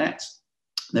WordNet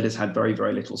that has had very,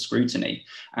 very little scrutiny.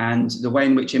 And the way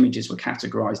in which images were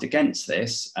categorized against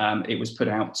this, it was put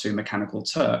out to Mechanical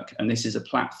Turk. And this is a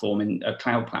cloud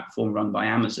platform run by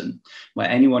Amazon, where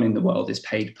anyone in the world is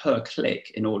paid per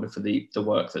click in order for the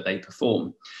work that they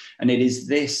perform. And it is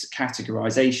this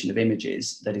categorization of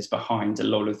images that is behind a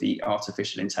lot of the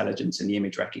artificial intelligence and the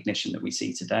image recognition that we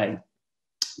see today.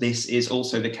 This is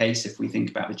also the case if we think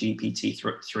about the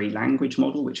GPT-3 language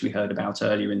model, which we heard about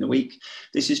earlier in the week.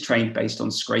 This is trained based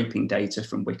on scraping data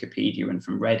from Wikipedia and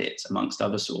from Reddit, amongst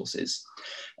other sources.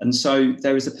 And so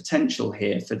there is a potential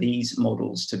here for these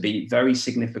models to be very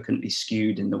significantly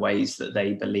skewed in the ways that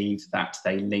they believe that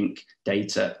they link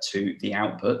data to the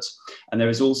output. And there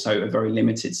is also a very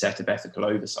limited set of ethical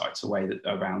oversights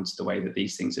around the way that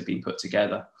these things have been put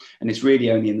together. And it's really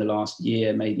only in the last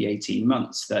year, maybe 18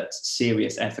 months, that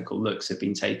serious ethical looks have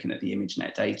been taken at the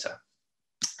ImageNet data.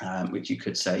 Which you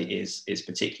could say is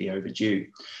particularly overdue.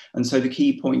 And so the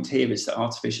key point here is that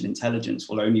artificial intelligence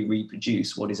will only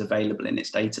reproduce what is available in its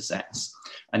data sets,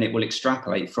 and it will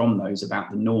extrapolate from those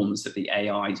about the norms that the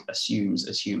AI assumes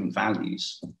as human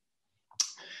values.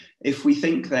 If we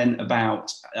think then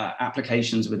about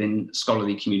applications within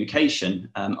scholarly communication,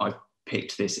 I've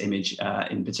picked this image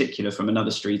in particular from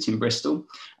another street in Bristol.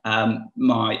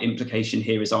 My implication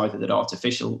here is either that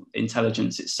artificial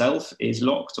intelligence itself is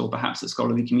locked, or perhaps that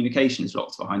scholarly communication is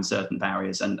locked behind certain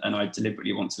barriers, and I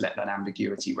deliberately want to let that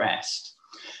ambiguity rest.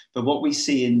 But what we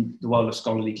see in the world of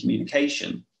scholarly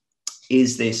communication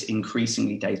is this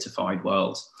increasingly datafied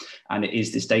world. And it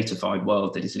is this datafied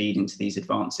world that is leading to these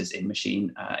advances in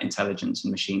machine intelligence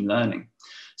and machine learning.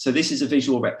 So this is a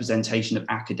visual representation of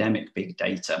academic big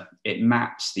data. It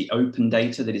maps the open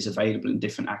data that is available in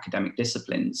different academic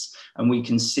disciplines. And we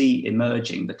can see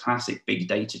emerging the classic big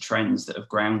data trends that have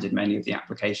grounded many of the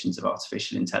applications of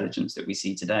artificial intelligence that we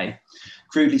see today.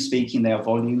 Crudely speaking, they are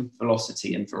volume,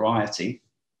 velocity, and variety.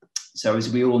 So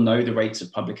as we all know, the rates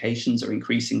of publications are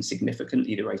increasing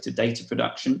significantly, the rate of data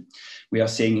production. We are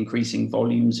seeing increasing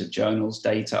volumes of journals,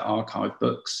 data, archive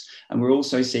books, and we're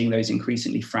also seeing those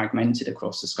increasingly fragmented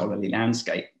across the scholarly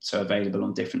landscape, so available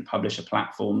on different publisher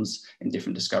platforms, in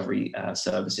different discovery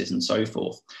services and so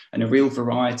forth, and a real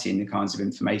variety in the kinds of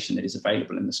information that is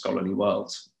available in the scholarly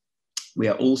world. We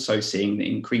are also seeing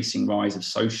the increasing rise of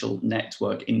social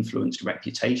network influenced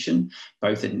reputation,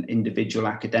 both at an individual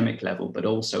academic level, but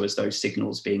also as those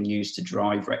signals being used to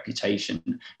drive reputation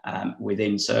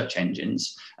within search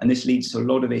engines. And this leads to a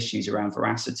lot of issues around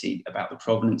veracity, about the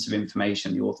provenance of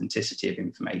information, the authenticity of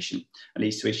information, and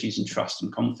leads to issues in trust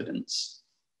and confidence.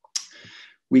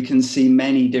 We can see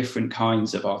many different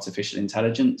kinds of artificial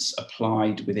intelligence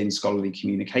applied within scholarly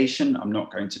communication. I'm not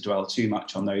going to dwell too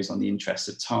much on those on the interest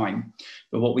of time,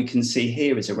 but what we can see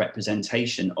here is a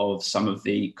representation of some of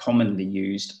the commonly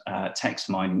used text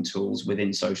mining tools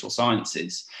within social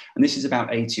sciences. And this is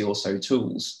about 80 or so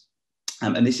tools.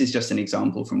 And this is just an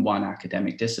example from one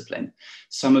academic discipline.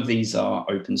 Some of these are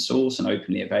open source and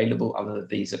openly available. Other of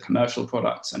these are commercial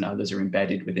products, and others are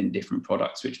embedded within different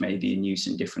products, which may be in use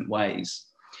in different ways.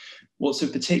 What's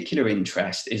of particular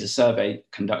interest is a survey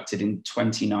conducted in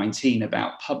 2019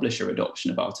 about publisher adoption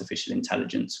of artificial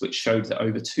intelligence, which showed that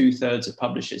over 2/3 of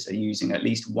publishers are using at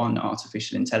least one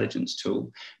artificial intelligence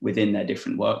tool within their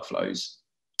different workflows,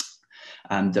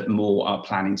 and that more are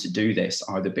planning to do this,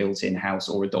 either built in-house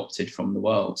or adopted from the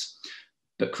world.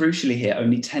 But crucially here,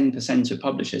 only 10% of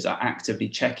publishers are actively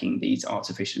checking these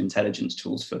artificial intelligence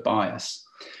tools for bias.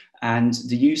 And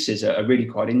the uses are really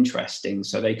quite interesting.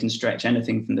 So they can stretch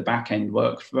anything from the back-end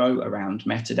workflow around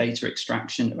metadata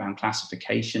extraction, around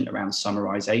classification, around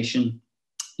summarization,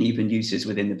 even uses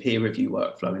within the peer review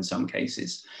workflow in some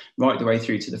cases, right the way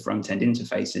through to the front-end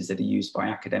interfaces that are used by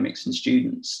academics and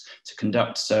students to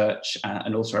conduct search,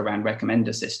 and also around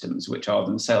recommender systems, which are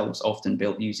themselves often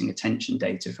built using attention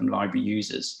data from library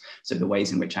users, so the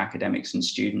ways in which academics and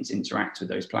students interact with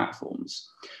those platforms.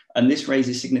 And this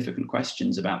raises significant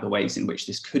questions about the ways in which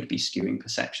this could be skewing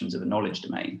perceptions of a knowledge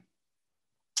domain.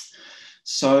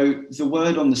 So the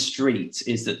word on the street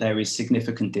is that there is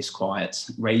significant disquiet,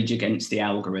 rage against the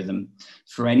algorithm.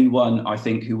 For anyone, I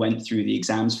think, who went through the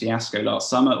exams fiasco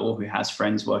last summer or who has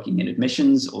friends working in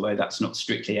admissions, although that's not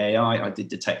strictly AI, I did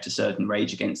detect a certain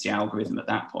rage against the algorithm at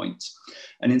that point.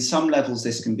 And in some levels,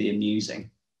 this can be amusing.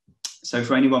 So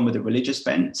for anyone with a religious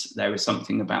bent, there is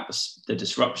something about the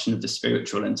disruption of the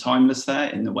spiritual and timeless there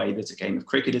in the way that a game of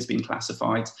cricket has been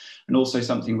classified, and also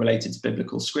something related to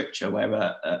biblical scripture, where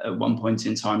at one point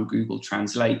in time, Google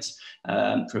Translate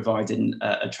provided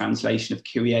a translation of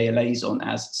Kyrie eleison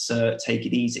as "Sir, take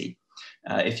it easy."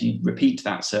 If you repeat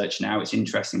that search now, it's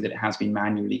interesting that it has been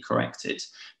manually corrected,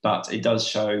 but it does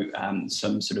show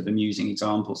some sort of amusing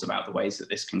examples about the ways that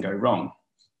this can go wrong.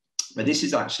 But this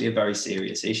is actually a very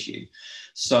serious issue.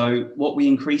 So what we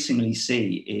increasingly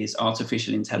see is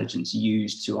artificial intelligence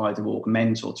used to either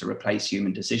augment or to replace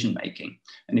human decision making.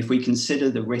 And if we consider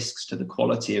the risks to the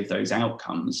quality of those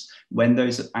outcomes, when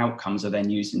those outcomes are then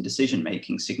used in decision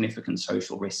making, significant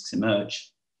social risks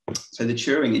emerge. So the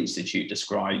Turing Institute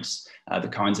describes the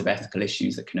kinds of ethical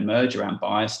issues that can emerge around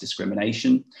bias,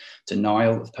 discrimination,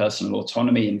 denial of personal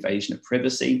autonomy, invasion of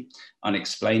privacy,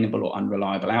 unexplainable or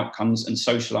unreliable outcomes, and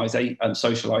social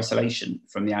isolation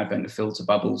from the advent of filter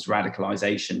bubbles,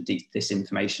 radicalization,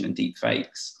 disinformation, and deep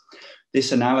fakes.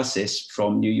 This analysis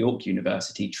from New York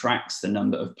University tracks the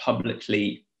number of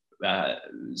publicly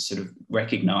sort of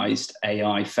recognized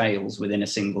AI fails within a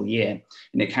single year,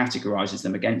 and it categorizes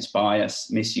them against bias,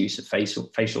 misuse of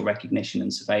facial recognition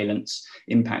and surveillance,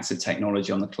 impacts of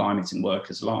technology on the climate and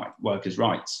workers'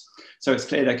 rights. So it's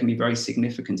clear there can be very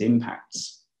significant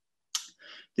impacts.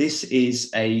 This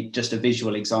is just a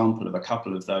visual example of a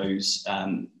couple of those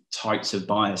types of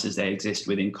bias as they exist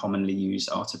within commonly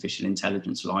used artificial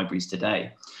intelligence libraries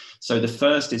today. So the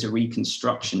first is a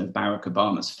reconstruction of Barack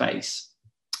Obama's face.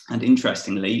 And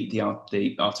interestingly, the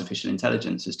artificial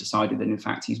intelligence has decided that in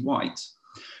fact he's white.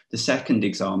 The second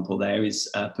example there is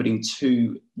putting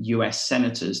two US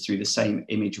senators through the same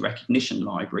image recognition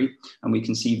library. And we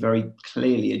can see very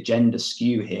clearly a gender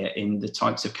skew here in the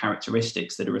types of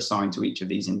characteristics that are assigned to each of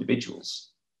these individuals.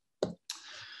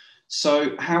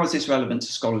 So how is this relevant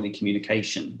to scholarly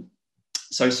communication?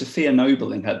 So Sophia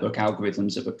Noble, in her book,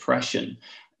 Algorithms of Oppression,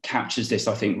 captures this,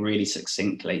 I think, really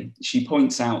succinctly. She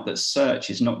points out that search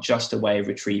is not just a way of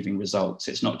retrieving results.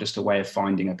 It's not just a way of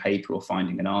finding a paper or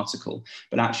finding an article,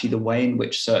 but actually the way in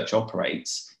which search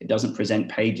operates. It doesn't present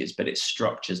pages, but it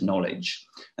structures knowledge.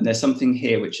 And there's something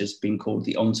here which has been called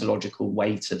the ontological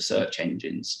weight of search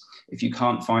engines. If you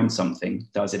can't find something,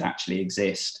 does it actually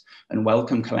exist? And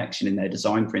Wellcome Collection, in their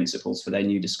design principles for their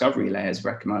new discovery layers,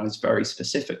 recognise very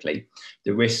specifically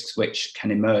the risks which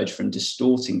can emerge from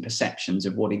distorting perceptions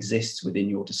of what exists within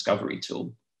your discovery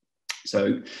tool.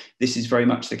 So this is very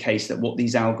much the case that what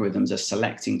these algorithms are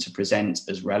selecting to present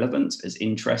as relevant, as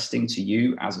interesting to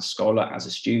you as a scholar, as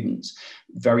a student,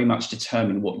 very much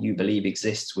determine what you believe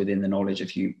exists within the knowledge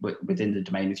of within the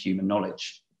domain of human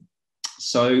knowledge.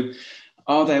 So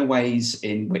are there ways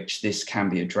in which this can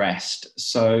be addressed?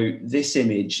 So this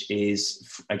image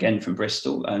is, again, from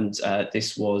Bristol, and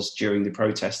this was during the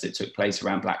protest that took place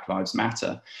around Black Lives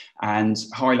Matter. And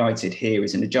highlighted here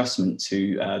is an adjustment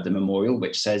to the memorial,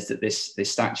 which says that this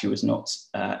statue was not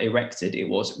erected, it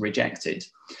was rejected.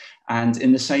 And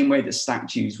in the same way that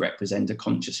statues represent a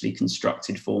consciously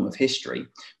constructed form of history,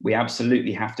 we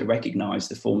absolutely have to recognise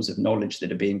the forms of knowledge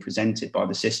that are being presented by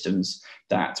the systems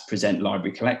that present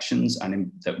library collections and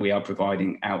that we are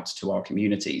providing out to our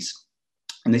communities.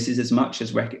 And this is as much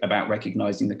as about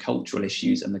recognising the cultural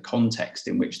issues and the context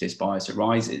in which this bias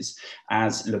arises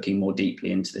as looking more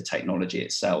deeply into the technology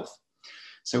itself.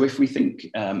 So if we think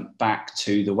back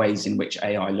to the ways in which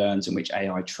AI learns and which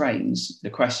AI trains, the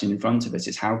question in front of us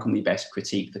is how can we best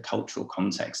critique the cultural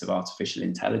context of artificial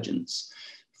intelligence?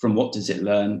 From what does it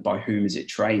learn? By whom is it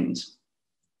trained?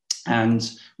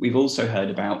 And we've also heard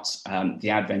about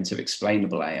the advent of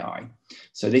explainable AI.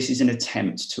 So this is an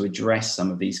attempt to address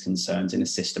some of these concerns in a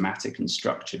systematic and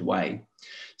structured way.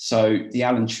 So the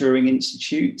Alan Turing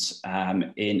Institute,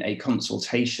 in a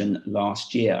consultation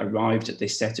last year, arrived at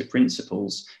this set of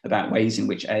principles about ways in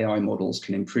which AI models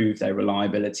can improve their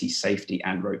reliability, safety,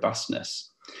 and robustness.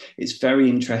 It's very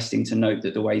interesting to note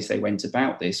that the ways they went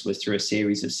about this was through a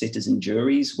series of citizen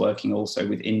juries, working also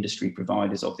with industry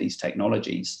providers of these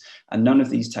technologies. And none of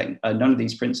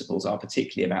these principles are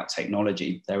particularly about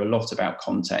technology. They're a lot about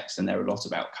context, and they're a lot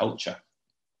about culture.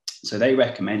 So they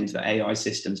recommend that AI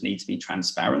systems need to be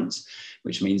transparent,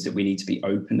 which means that we need to be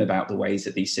open about the ways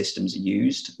that these systems are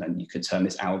used. And you could term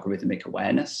this algorithmic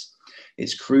awareness.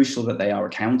 It's crucial that they are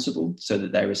accountable, so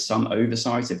that there is some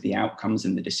oversight of the outcomes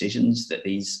and the decisions that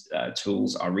these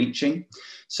tools are reaching,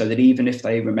 so that even if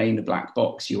they remain a black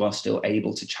box, you are still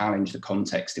able to challenge the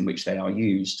context in which they are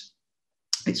used.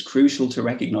 It's crucial to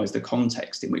recognize the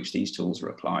context in which these tools are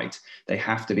applied. They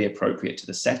have to be appropriate to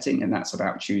the setting, and that's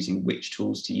about choosing which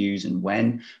tools to use and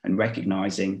when, and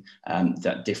recognizing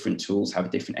that different tools have a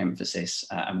different emphasis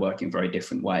and work in very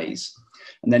different ways.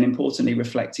 And then importantly,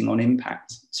 reflecting on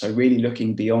impact. So really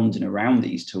looking beyond and around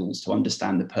these tools to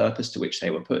understand the purpose to which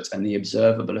they were put and the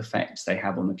observable effects they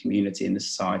have on the community and the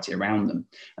society around them.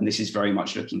 And this is very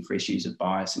much looking for issues of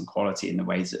bias and quality in the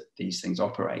ways that these things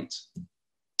operate.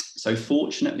 So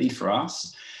fortunately for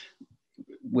us,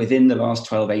 within the last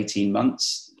 12, 18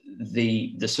 months,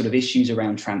 the sort of issues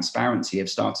around transparency have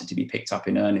started to be picked up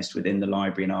in earnest within the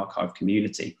library and archive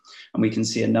community. And we can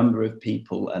see a number of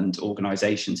people and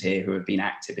organisations here who have been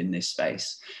active in this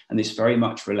space. And this very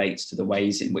much relates to the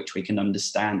ways in which we can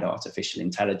understand artificial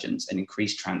intelligence and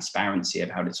increase transparency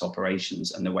about its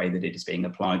operations and the way that it is being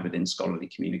applied within scholarly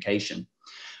communication.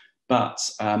 But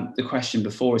the question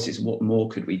before us is, what more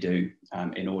could we do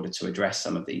in order to address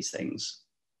some of these things?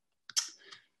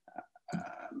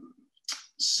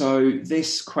 So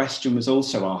this question was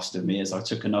also asked of me as I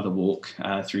took another walk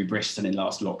through Bristol in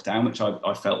last lockdown, which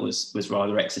I felt was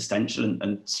rather existential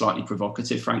and slightly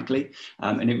provocative, frankly.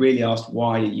 And it really asked,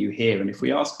 why are you here? And if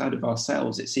we ask that of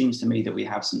ourselves, it seems to me that we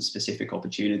have some specific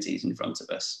opportunities in front of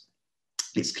us.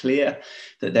 It's clear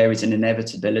that there is an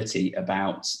inevitability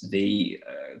about the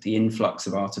influx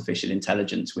of artificial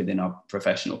intelligence within our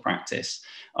professional practice.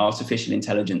 Artificial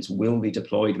intelligence will be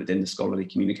deployed within the scholarly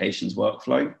communications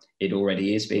workflow. It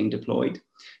already is being deployed.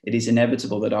 It is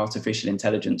inevitable that artificial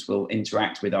intelligence will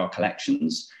interact with our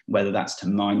collections, whether that's to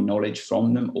mine knowledge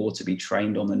from them or to be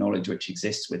trained on the knowledge which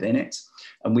exists within it.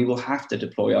 And we will have to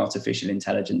deploy artificial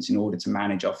intelligence in order to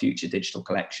manage our future digital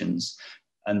collections.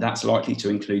 And that's likely to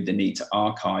include the need to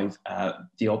archive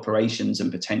the operations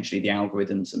and potentially the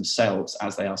algorithms themselves,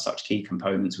 as they are such key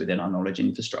components within our knowledge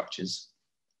infrastructures.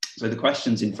 So the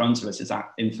questions in front of us as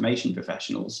information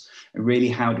professionals are really,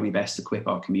 how do we best equip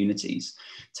our communities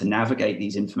to navigate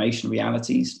these information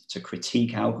realities, to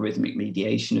critique algorithmic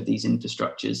mediation of these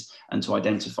infrastructures, and to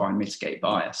identify and mitigate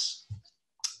bias?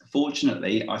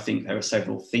 Fortunately, I think there are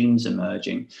several themes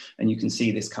emerging, and you can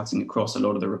see this cutting across a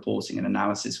lot of the reporting and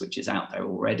analysis which is out there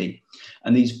already.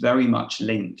 And these very much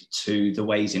link to the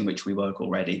ways in which we work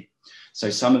already. So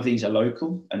some of these are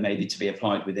local and maybe to be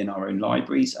applied within our own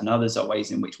libraries, and others are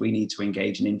ways in which we need to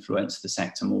engage and influence the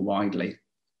sector more widely.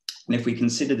 And if we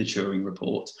consider the Turing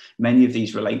report, many of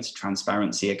these relate to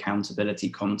transparency, accountability,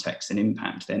 context, and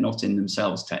impact. They're not in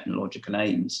themselves technological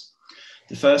aims.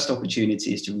 The first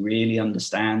opportunity is to really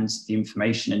understand the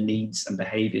information and needs and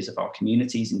behaviours of our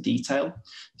communities in detail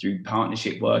through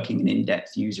partnership working and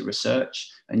in-depth user research,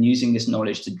 and using this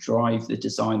knowledge to drive the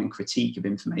design and critique of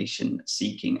information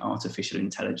seeking artificial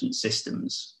intelligence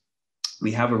systems.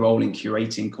 We have a role in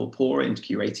curating corpora and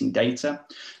curating data,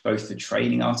 both for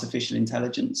training artificial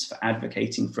intelligence, for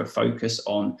advocating for a focus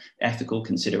on ethical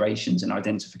considerations and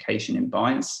identification in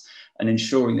bias, and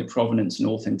ensuring that provenance and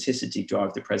authenticity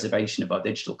drive the preservation of our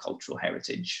digital cultural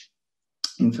heritage.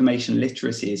 Information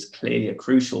literacy is clearly a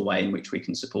crucial way in which we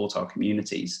can support our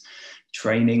communities.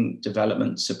 Training,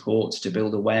 development, support to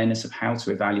build awareness of how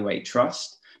to evaluate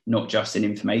trust, not just in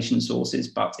information sources,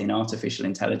 but in artificial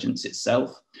intelligence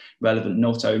itself, relevant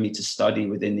not only to study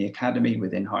within the academy,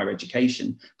 within higher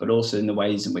education, but also in the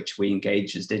ways in which we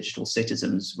engage as digital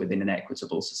citizens within an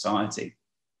equitable society.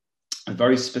 A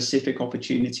very specific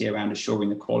opportunity around assuring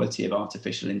the quality of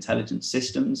artificial intelligence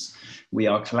systems. We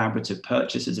are collaborative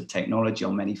purchasers of technology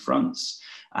on many fronts,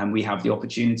 and we have the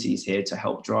opportunities here to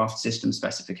help draft system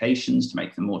specifications to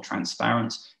make them more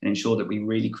transparent and ensure that we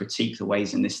really critique the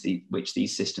ways in which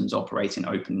these systems operate in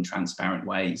open and transparent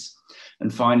ways.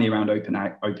 And finally, around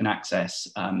open access,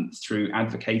 through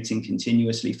advocating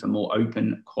continuously for more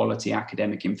open, quality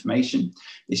academic information.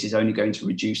 This is only going to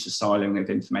reduce the siloing of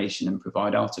information and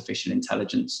provide artificial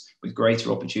intelligence with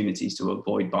greater opportunities to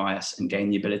avoid bias and gain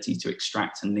the ability to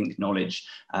extract and link knowledge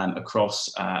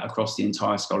across the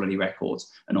entire scholarly record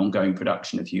and ongoing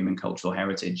production of human cultural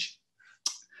heritage.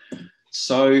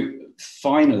 So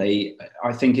finally,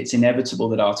 I think it's inevitable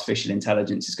that artificial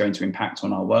intelligence is going to impact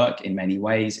on our work in many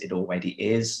ways. It already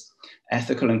is.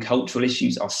 Ethical and cultural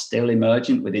issues are still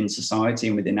emergent within society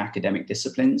and within academic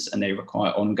disciplines, and they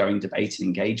require ongoing debate and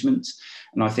engagement.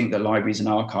 And I think that libraries and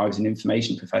archives and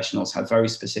information professionals have very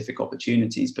specific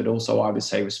opportunities, but also, I would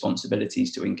say,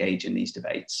 responsibilities to engage in these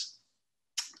debates.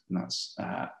 And that's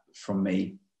from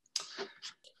me.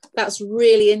 That's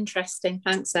really interesting.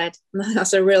 Thanks, Ed.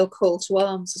 That's a real call to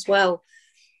arms as well.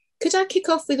 Could I kick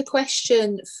off with a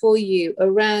question for you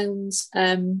around,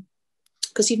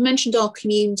 because you've mentioned our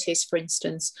communities, for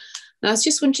instance. And I was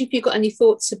just wondering if you've got any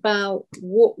thoughts about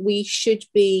what we should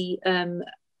be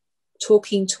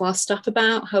talking to our staff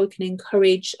about, how we can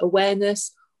encourage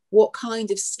awareness, what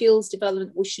kind of skills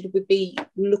development we should be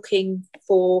looking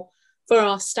for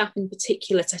our staff in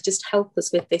particular to just help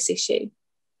us with this issue.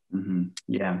 Mm-hmm.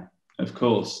 Yeah, of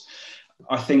course.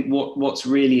 I think what's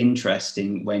really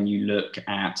interesting when you look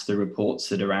at the reports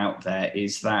that are out there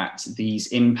is that these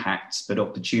impacts, but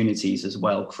opportunities as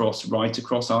well, cross right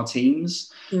across our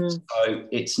teams. So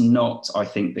it's not, I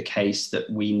think, the case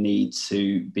that we need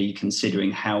to be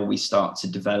considering how we start to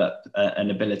develop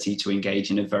an ability to engage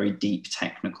in a very deep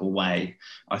technical way.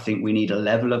 I think we need a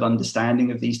level of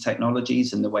understanding of these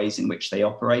technologies and the ways in which they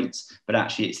operate, but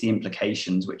actually it's the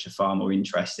implications which are far more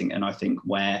interesting. And I think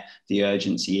where the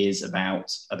urgency is about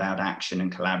action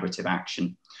and collaborative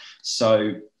action.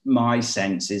 So my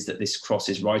sense is that this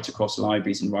crosses right across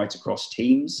libraries and right across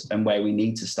teams, and where we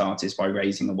need to start is by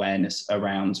raising awareness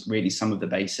around really some of the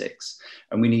basics.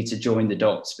 And we need to join the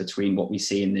dots between what we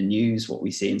see in the news, what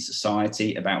we see in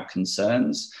society about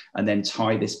concerns, and then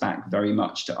tie this back very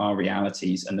much to our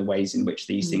realities and the ways in which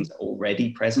these things are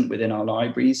already present within our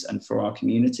libraries and for our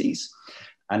communities,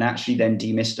 and actually then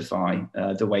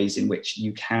demystify the ways in which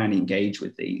you can engage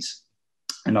with these.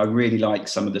 And I really like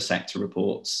some of the sector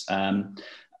reports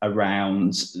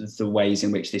around the ways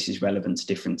in which this is relevant to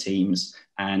different teams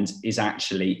and is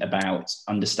actually about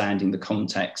understanding the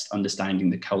context, understanding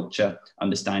the culture,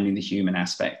 understanding the human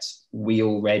aspects. We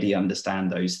already understand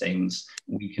those things.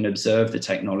 We can observe the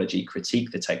technology,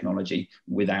 critique the technology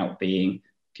without being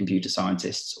computer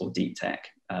scientists or deep tech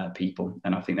people.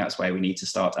 And I think that's where we need to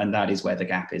start. And that is where the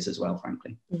gap is as well,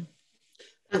 frankly.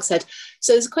 Thanks, Ed.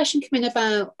 So there's a question coming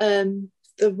about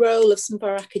the role of some of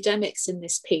our academics in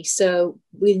this piece. So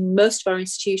in most of our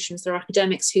institutions, there are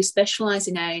academics who specialise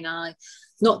in AI,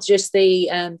 not just the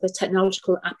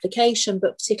technological application,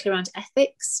 but particularly around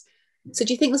ethics. So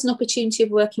do you think there's an opportunity of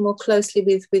working more closely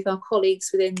with our colleagues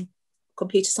within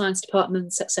computer science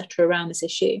departments, etc., around this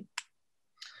issue?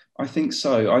 I think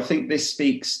so. I think this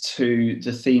speaks to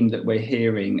the theme that we're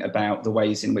hearing about the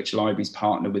ways in which libraries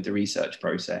partner with the research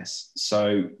process.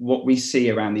 So what we see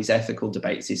around these ethical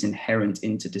debates is inherent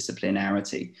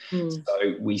interdisciplinarity.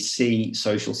 So we see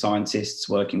social scientists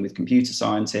working with computer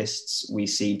scientists. We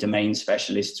see domain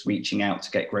specialists reaching out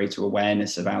to get greater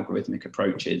awareness of algorithmic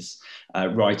approaches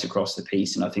right across the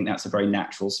piece. And I think that's a very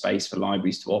natural space for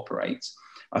libraries to operate.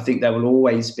 I think there will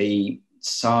always be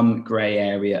some grey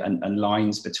area and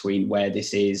lines between where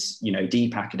this is,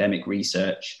 deep academic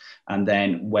research, and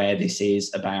then where this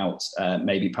is about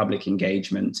maybe public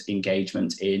engagement in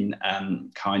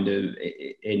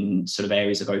in sort of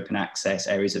areas of open access,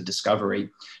 areas of discovery,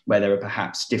 where there are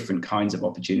perhaps different kinds of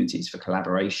opportunities for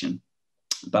collaboration.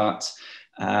 But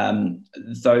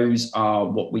those are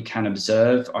what we can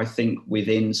observe, I think,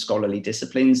 within scholarly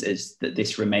disciplines, is that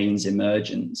this remains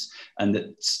emergent, and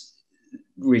that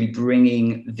really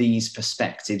bringing these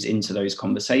perspectives into those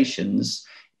conversations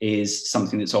is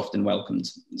something that's often welcomed.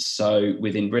 So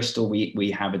within Bristol,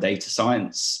 we have a data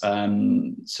science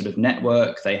sort of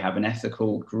network. They have an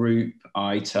ethical group.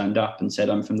 I turned up and said,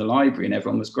 I'm from the library, and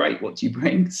everyone was, great, what do you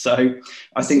bring? So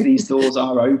I think these doors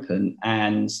are open,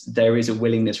 and there is a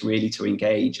willingness really to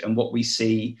engage. And what we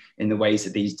see in the ways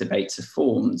that these debates are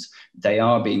formed, they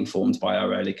are being formed by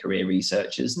our early career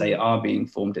researchers. They are being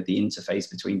formed at the interface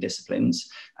between disciplines,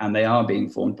 and they are being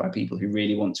formed by people who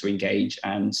really want to engage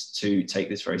and to take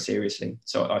this very seriously.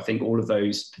 So I think all of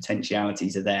those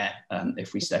potentialities are there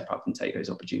if we step up and take those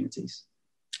opportunities.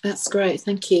 That's great,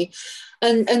 thank you.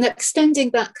 And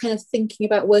extending that kind of thinking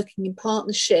about working in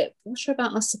partnership, what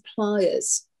about our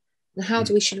suppliers? And how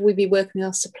should we be working with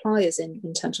our suppliers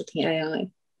in terms of looking at AI?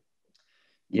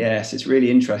 Yes, it's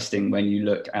really interesting when you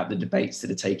look at the debates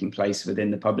that are taking place within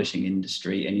the publishing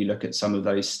industry, and you look at some of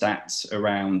those stats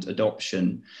around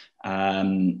adoption.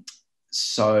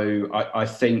 So I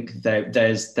think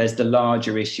there's the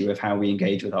larger issue of how we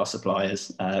engage with our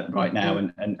suppliers right now.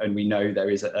 And we know there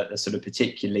is a sort of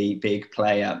particularly big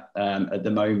player at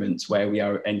the moment where we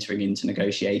are entering into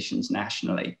negotiations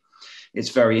nationally. it's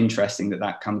very interesting that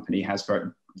that company has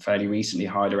fairly recently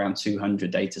hired around 200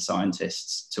 data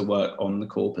scientists to work on the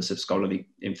corpus of scholarly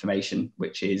information,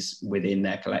 which is within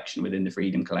their collection, within the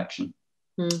Freedom Collection.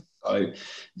 So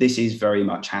this is very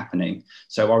much happening.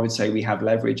 So I would say we have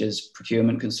leverage as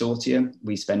procurement consortia.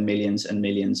 We spend millions and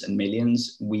millions and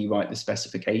millions. We write the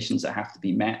specifications that have to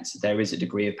be met. There is a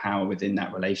degree of power within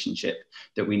that relationship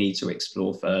that we need to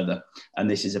explore further. And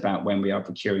this is about when we are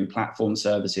procuring platform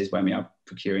services, when we are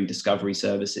procuring discovery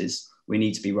services, we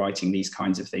need to be writing these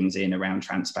kinds of things in around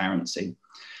transparency.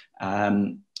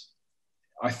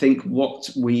 I think what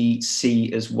we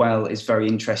see as well is very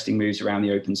interesting moves around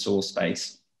the open source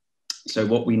space. So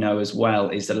what we know as well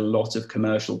is that a lot of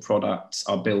commercial products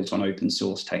are built on open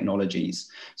source technologies.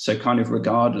 So kind of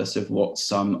regardless of what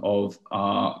some of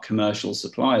our commercial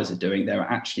suppliers are doing, there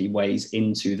are actually ways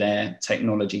into their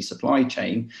technology supply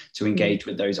chain to engage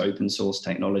with those open source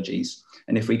technologies.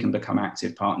 And if we can become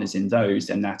active partners in those,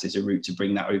 then that is a route to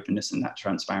bring that openness and that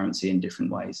transparency in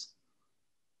different ways.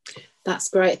 That's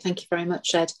great. Thank you very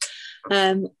much, Ed.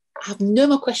 I have no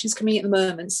more questions coming at the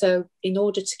moment. So in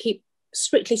order to keep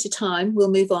strictly to time, we'll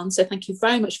move on. So thank you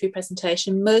very much for your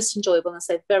presentation. Most enjoyable, and I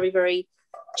say very, very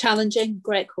challenging.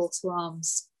 Great call to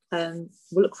arms. We'll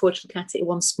look forward to looking at it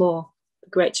once more.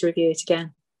 Great to review it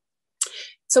again.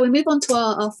 So we move on to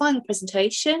our final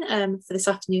presentation for this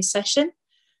afternoon session,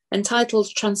 entitled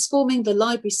Transforming the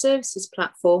Library Services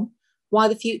Platform, Why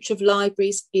the Future of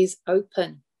Libraries is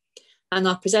Open. And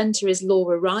our presenter is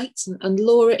Laura Wright, and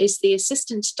Laura is the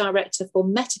Assistant Director for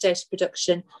Metadata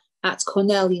Production at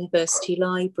Cornell University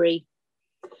Library.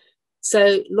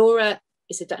 So Laura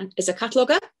is a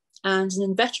cataloguer and an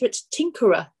inveterate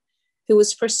tinkerer who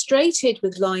was frustrated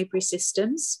with library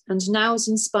systems and now is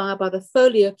inspired by the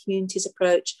Folio community's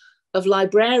approach of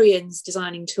librarians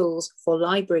designing tools for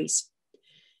libraries.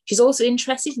 She's also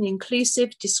interested in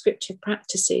inclusive descriptive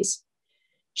practices.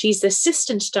 She's the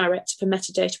Assistant Director for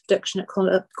Metadata Production at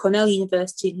Cornell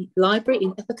University Library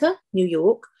in Ithaca, New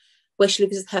York, where she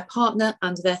lives with her partner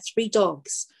and their 3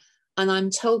 dogs. And I'm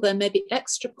told there may be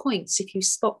extra points if you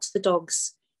spot the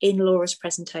dogs in Laura's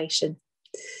presentation.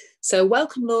 So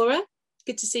welcome, Laura.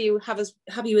 Good to see you,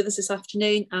 have you with us this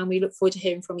afternoon, and we look forward to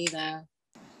hearing from you now.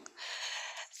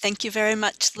 Thank you very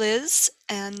much, Liz.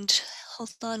 And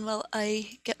hold on while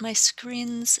I get my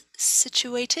screens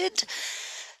situated.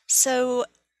 So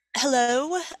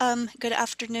hello, good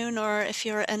afternoon, or if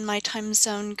you're in my time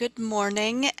zone, good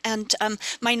morning. And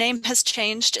my name has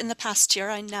changed in the past year.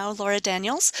 I'm now Laura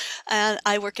Daniels, and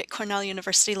I work at Cornell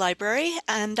University Library,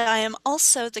 and I am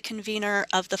also the convener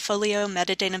of the Folio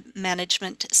Metadata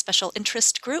Management Special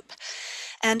Interest Group.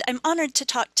 And I'm honored to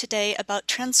talk today about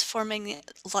transforming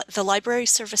the library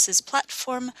services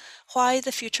platform, why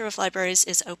the future of libraries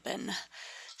is open.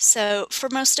 So for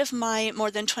most of my more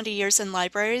than 20 years in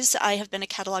libraries, I have been a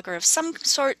cataloger of some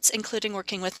sorts, including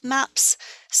working with maps,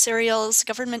 serials,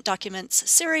 government documents,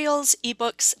 serials,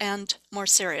 ebooks, and more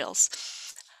serials.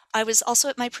 I was also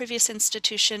at my previous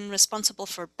institution responsible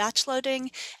for batch loading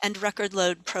and record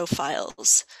load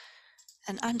profiles.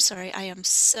 And I'm sorry, I am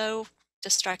so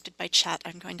distracted by chat.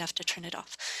 I'm going to have to turn it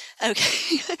off.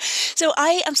 Okay. So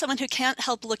I am someone who can't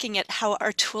help looking at how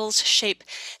our tools shape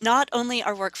not only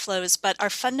our workflows, but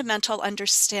our fundamental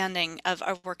understanding of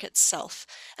our work itself.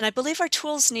 And I believe our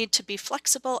tools need to be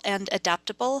flexible and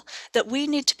adaptable, that we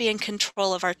need to be in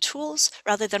control of our tools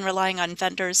rather than relying on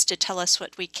vendors to tell us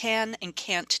what we can and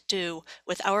can't do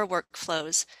with our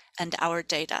workflows and our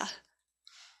data.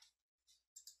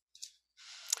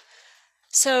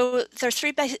 So there are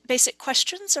 3 basic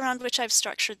questions around which I've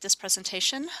structured this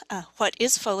presentation. What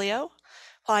is Folio?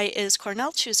 Why is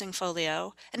Cornell choosing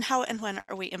Folio? And how and when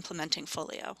are we implementing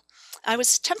Folio? I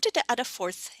was tempted to add a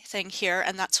 4th thing here,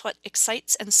 and that's what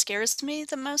excites and scares me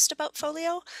the most about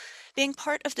Folio. Being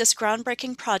part of this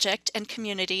groundbreaking project and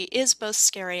community is both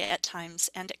scary at times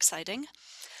and exciting.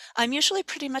 I'm usually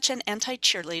pretty much an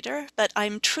anti-cheerleader, but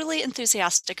I'm truly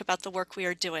enthusiastic about the work we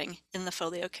are doing in the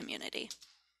Folio community.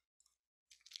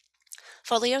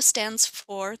 Folio stands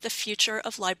for The Future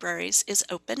of Libraries is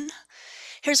Open.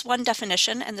 Here's one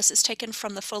definition, and this is taken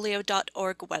from the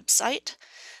folio.org website.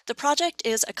 The project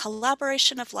is a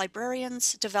collaboration of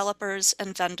librarians, developers,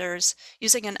 and vendors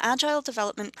using an agile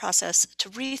development process to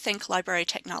rethink library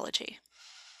technology.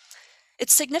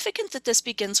 It's significant that this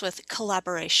begins with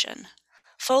collaboration.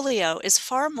 Folio is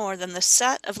far more than the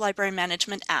set of library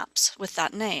management apps with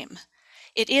that name.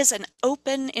 It is an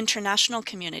open international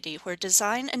community where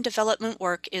design and development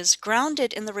work is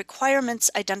grounded in the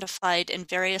requirements identified in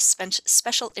various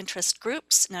special interest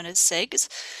groups, known as SIGs,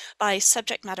 by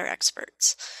subject matter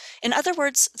experts. In other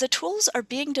words, the tools are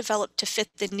being developed to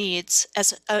fit the needs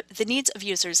of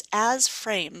users as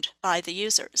framed by the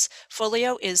users.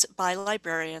 Folio is by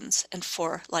librarians and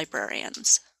for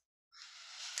librarians.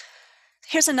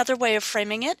 Here's another way of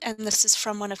framing it, and this is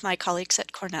from one of my colleagues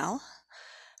at Cornell.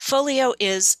 Folio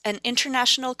is an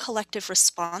international collective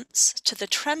response to the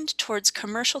trend towards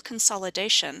commercial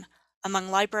consolidation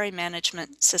among library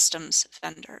management systems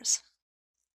vendors.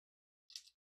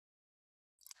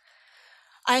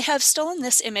 I have stolen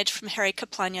this image from Harry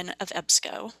Kaplanyan of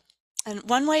EBSCO. And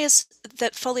one way is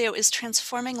that Folio is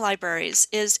transforming libraries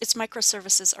is its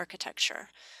microservices architecture.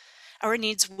 Our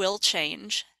needs will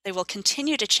change, they will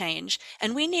continue to change,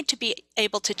 and we need to be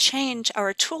able to change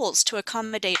our tools to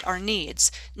accommodate our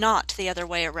needs, not the other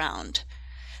way around.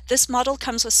 This model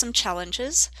comes with some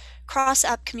challenges.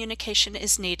 Cross-app communication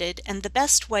is needed, and the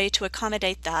best way to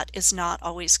accommodate that is not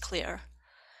always clear.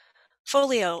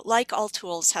 Folio, like all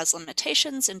tools, has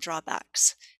limitations and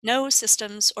drawbacks. No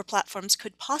systems or platforms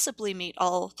could possibly meet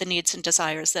all the needs and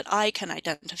desires that I can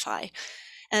identify.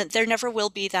 And there never will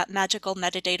be that magical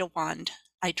metadata wand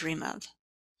I dream of.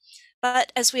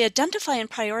 But as we identify and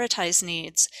prioritize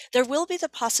needs, there will be the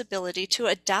possibility to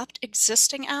adapt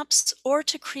existing apps or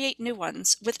to create new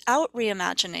ones without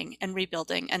reimagining and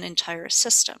rebuilding an entire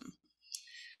system.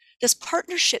 This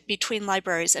partnership between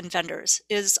libraries and vendors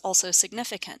is also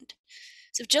significant.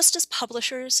 So just as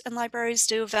publishers and libraries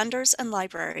do, vendors and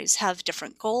libraries have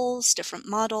different goals, different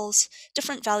models,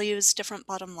 different values, different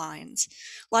bottom lines.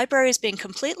 Libraries being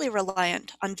completely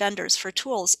reliant on vendors for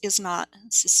tools is not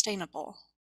sustainable.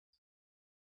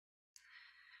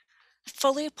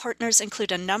 Folio partners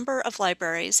include a number of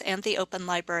libraries and the Open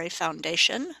Library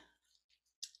Foundation.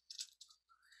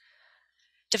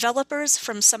 Developers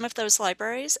from some of those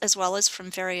libraries, as well as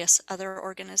from various other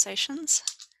organizations,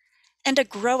 and a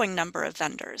growing number of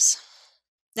vendors.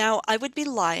 Now, I would be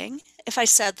lying if I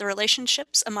said the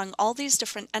relationships among all these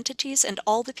different entities and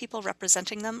all the people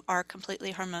representing them are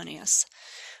completely harmonious.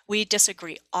 We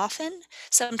disagree often,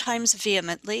 sometimes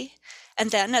vehemently,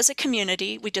 and then as a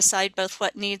community, we decide both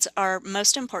what needs are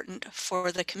most important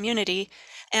for the community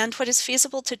and what is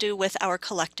feasible to do with our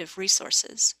collective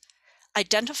resources.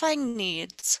 Identifying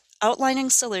needs, outlining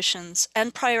solutions,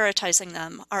 and prioritizing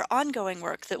them are ongoing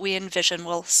work that we envision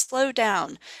will slow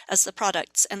down as the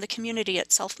products and the community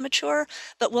itself mature,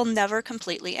 but will never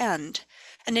completely end.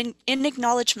 And in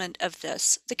acknowledgement of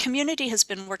this, the community has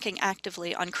been working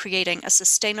actively on creating a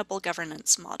sustainable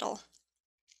governance model.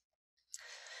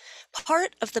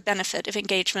 Part of the benefit of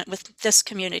engagement with this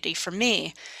community for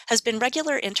me has been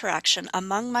regular interaction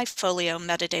among my Folio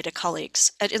metadata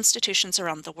colleagues at institutions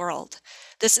around the world.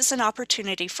 This is an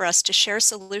opportunity for us to share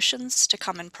solutions to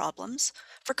common problems,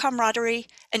 for camaraderie,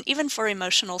 and even for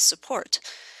emotional support.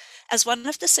 As one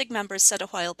of the SIG members said a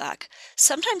while back,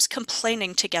 sometimes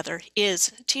complaining together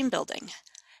is team building.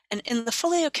 And in the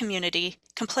Folio community,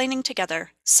 complaining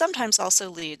together sometimes also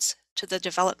leads to the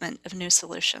development of new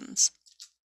solutions.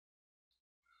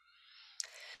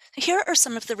 Here are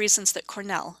some of the reasons that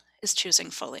Cornell is choosing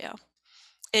Folio.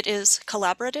 It is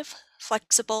collaborative,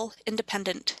 flexible,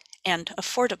 independent, and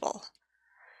affordable.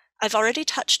 I've already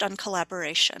touched on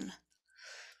collaboration.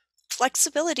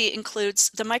 Flexibility includes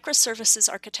the microservices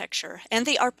architecture and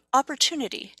the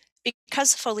opportunity,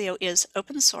 because Folio is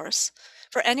open source,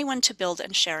 for anyone to build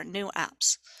and share new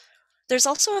apps. There's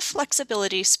also a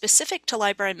flexibility specific to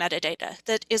library metadata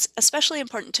that is especially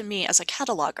important to me as a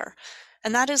cataloger,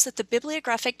 and that is that the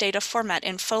bibliographic data format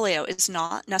in Folio is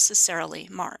not necessarily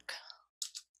MARC.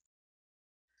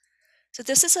 So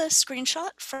this is a screenshot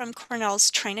from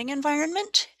Cornell's training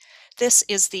environment. This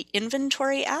is the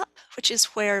inventory app, which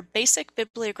is where basic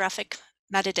bibliographic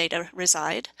metadata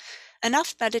reside,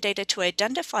 enough metadata to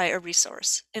identify a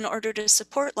resource in order to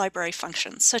support library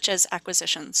functions such as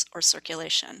acquisitions or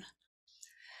circulation.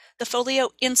 The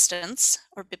Folio instance,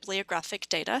 or bibliographic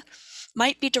data,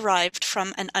 might be derived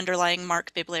from an underlying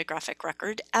MARC bibliographic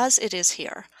record, as it is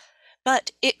here. But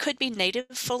it could be native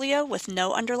Folio with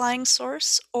no underlying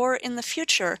source, or in the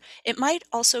future, it might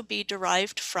also be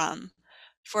derived from,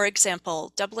 for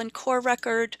example, Dublin Core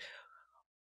Record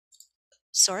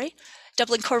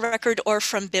or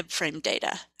from BibFrame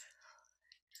data.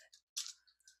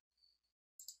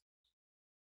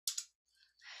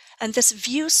 And this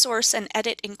view source and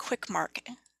edit in quick mark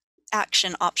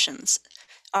action options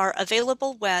are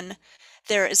available when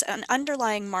there is an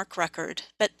underlying MARC record,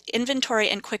 but inventory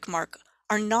and quick mark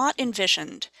are not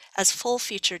envisioned as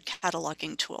full-featured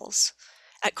cataloging tools.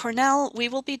 At Cornell, we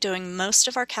will be doing most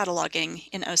of our cataloging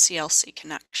in OCLC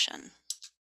Connection.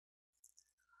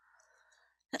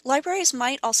 Libraries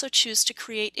might also choose to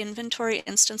create inventory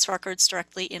instance records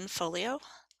directly in Folio.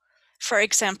 For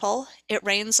example, it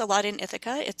rains a lot in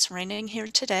Ithaca. It's raining here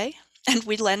today, and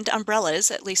we lend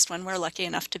umbrellas, at least when we're lucky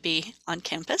enough to be on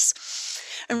campus.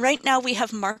 And right now we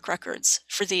have MARC records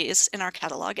for these in our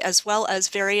catalog, as well as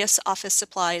various office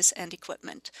supplies and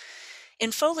equipment.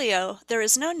 In Folio, there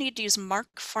is no need to use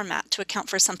MARC format to account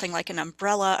for something like an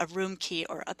umbrella, a room key,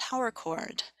 or a power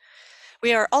cord.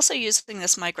 We are also using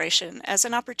this migration as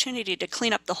an opportunity to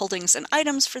clean up the holdings and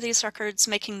items for these records,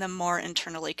 making them more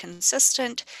internally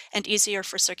consistent and easier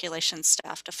for circulation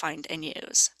staff to find and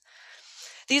use.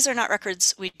 These are not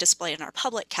records we display in our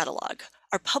public catalog.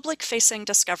 Our public-facing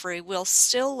discovery will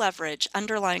still leverage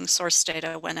underlying source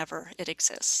data whenever it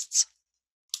exists.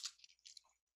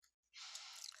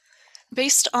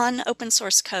 Based on open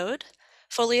source code,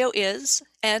 Folio is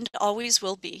and always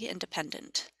will be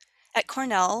independent. At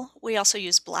Cornell, we also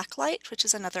use Blacklight, which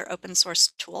is another open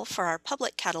source tool for our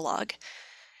public catalog.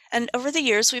 And over the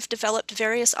years, we've developed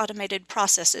various automated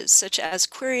processes, such as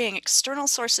querying external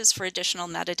sources for additional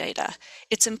metadata.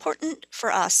 It's important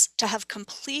for us to have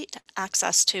complete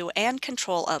access to and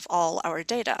control of all our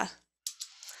data.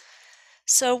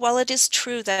 So while it is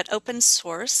true that open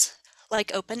source,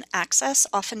 like open access,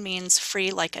 often means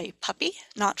free like a puppy,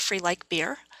 not free like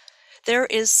beer, there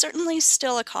is certainly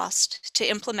still a cost to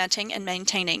implementing and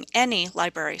maintaining any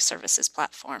library services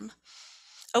platform.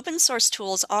 Open source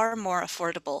tools are more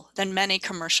affordable than many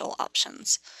commercial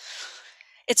options.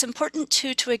 It's important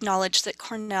too to acknowledge that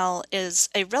Cornell is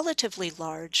a relatively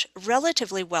large,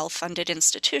 relatively well-funded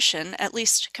institution, at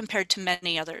least compared to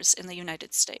many others in the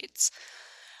United States.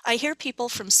 I hear people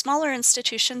from smaller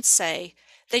institutions say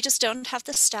they just don't have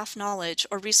the staff knowledge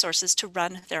or resources to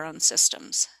run their own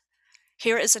systems.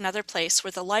 Here is another place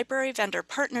where the library vendor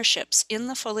partnerships in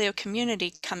the Folio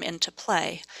community come into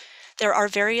play. There are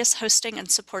various hosting and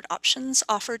support options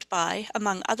offered by,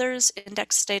 among others,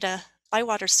 Index Data,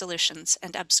 Bywater Solutions,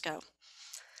 and EBSCO.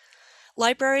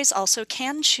 Libraries also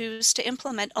can choose to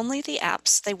implement only the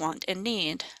apps they want and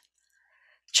need.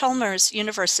 Chalmers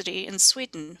University in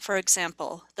Sweden, for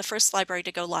example, the first library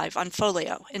to go live on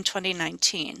Folio in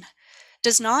 2019,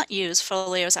 does not use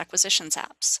Folio's acquisitions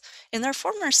apps. In their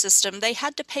former system, they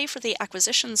had to pay for the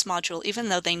acquisitions module even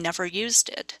though they never used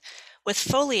it. With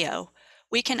Folio,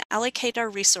 we can allocate our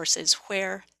resources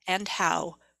where and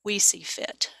how we see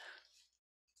fit.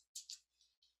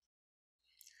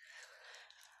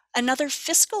 Another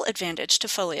fiscal advantage to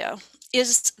Folio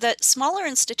is that smaller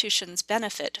institutions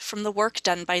benefit from the work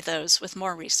done by those with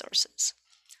more resources.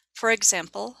 For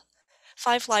example,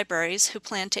 5 libraries who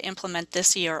plan to implement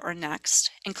this year or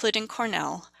next, including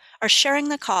Cornell, are sharing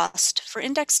the cost for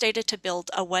Index Data to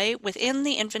build a way within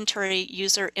the inventory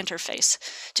user interface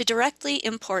to directly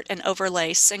import and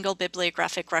overlay single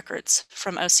bibliographic records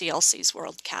from OCLC's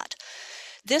WorldCat.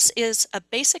 This is a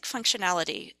basic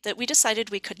functionality that we decided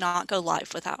we could not go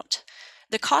live without.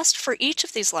 The cost for each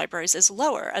of these libraries is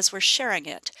lower as we're sharing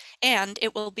it, and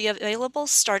it will be available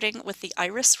starting with the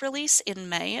Iris release in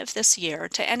May of this year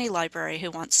to any library who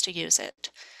wants to use it.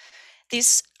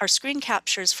 These are screen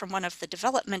captures from one of the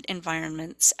development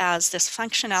environments, as this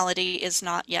functionality is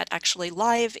not yet actually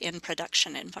live in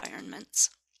production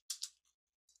environments.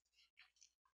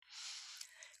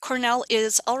 Cornell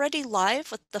is already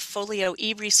live with the Folio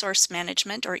e-resource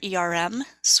management, or ERM,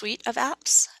 suite of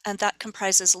apps, and that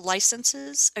comprises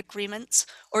licenses, agreements,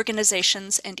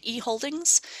 organizations, and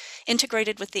e-holdings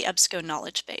integrated with the EBSCO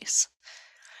knowledge base.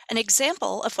 An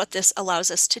example of what this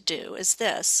allows us to do is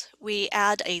this. We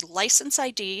add a license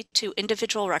ID to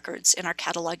individual records in our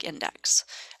catalog index.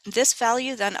 This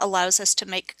value then allows us to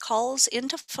make calls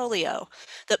into Folio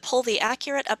that pull the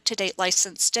accurate up-to-date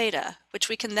license data, which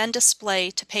we can then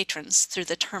display to patrons through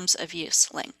the Terms of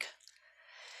Use link.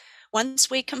 Once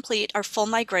we complete our full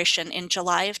migration in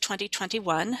July of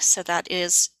 2021, so that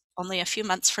is only a few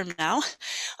months from now,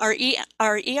 our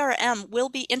ERM will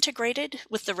be integrated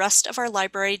with the rest of our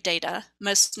library data,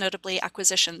 most notably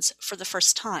acquisitions, for the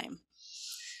first time.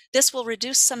 This will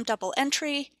reduce some double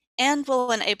entry and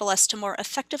will enable us to more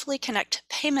effectively connect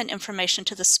payment information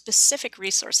to the specific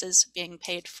resources being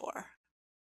paid for.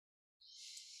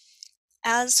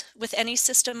 As with any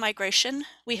system migration,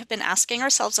 we have been asking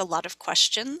ourselves a lot of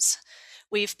questions.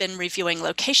 We've been reviewing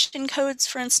location codes,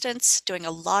 for instance, doing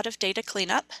a lot of data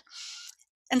cleanup.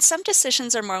 And some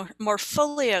decisions are more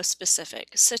Folio specific,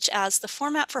 such as the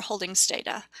format for holdings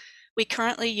data. We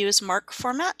currently use MARC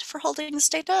format for holdings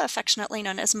data, affectionately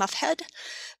known as MUFHEAD,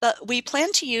 but we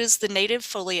plan to use the native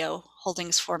Folio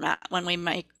holdings format when we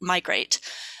migrate.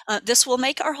 This will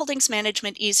make our holdings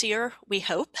management easier, we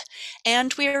hope,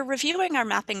 and we are reviewing our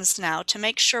mappings now to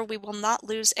make sure we will not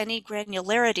lose any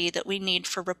granularity that we need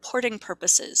for reporting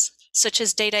purposes, such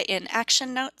as data in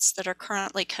action notes that are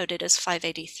currently coded as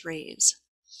 583s.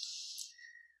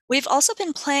 We've also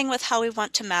been playing with how we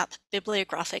want to map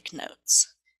bibliographic notes.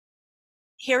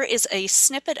 Here is a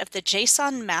snippet of the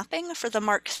JSON mapping for the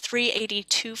MARC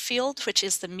 382 field, which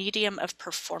is the medium of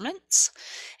performance.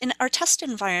 In our test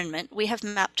environment, we have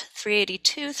mapped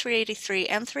 382, 383,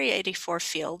 and 384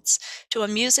 fields to a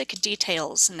music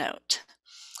details note.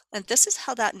 And this is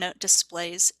how that note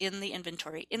displays in the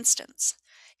inventory instance.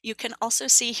 You can also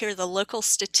see here the local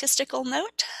statistical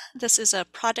note. This is a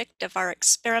product of our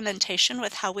experimentation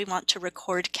with how we want to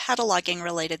record cataloging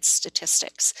related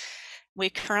statistics. We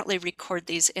currently record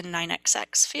these in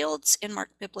 9XX fields in MARC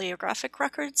bibliographic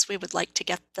records. We would like to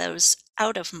get those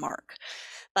out of MARC.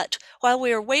 But while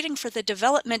we are waiting for the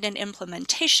development and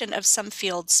implementation of some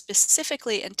fields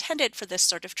specifically intended for this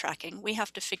sort of tracking, we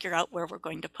have to figure out where we're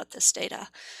going to put this data.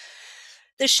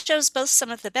 This shows both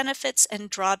some of the benefits and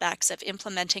drawbacks of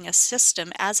implementing a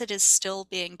system as it is still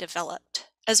being developed,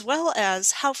 as well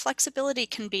as how flexibility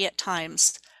can be at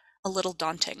times a little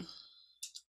daunting.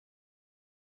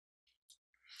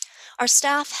 Our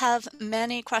staff have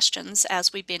many questions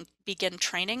as we begin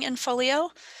training in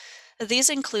Folio. These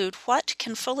include, what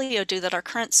can Folio do that our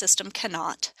current system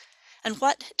cannot? And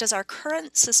what does our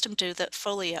current system do that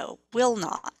Folio will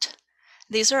not?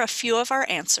 These are a few of our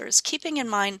answers, keeping in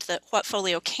mind that what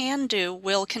Folio can do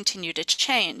will continue to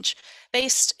change,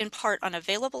 based in part on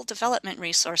available development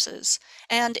resources,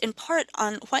 and in part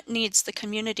on what needs the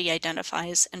community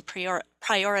identifies and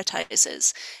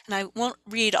prioritizes. And I won't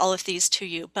read all of these to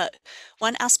you, but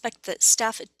one aspect that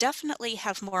staff definitely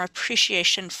have more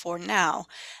appreciation for now,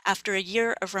 after a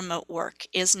year of remote work,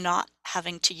 is not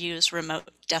having to use remote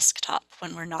desktop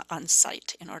when we're not on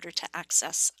site in order to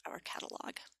access our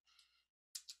catalog.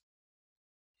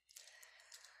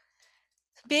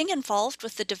 Being involved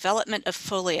with the development of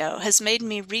Folio has made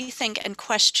me rethink and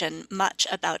question much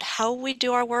about how we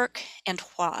do our work and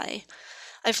why.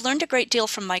 I've learned a great deal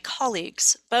from my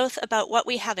colleagues, both about what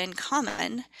we have in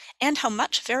common and how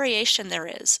much variation there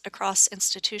is across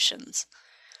institutions.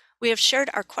 We have shared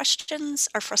our questions,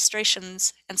 our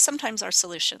frustrations, and sometimes our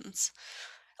solutions.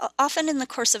 Often in the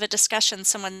course of a discussion,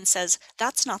 someone says,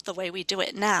 "That's not the way we do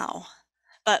it now."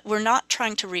 But we're not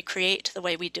trying to recreate the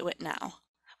way we do it now.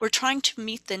 We're trying to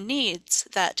meet the needs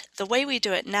that the way we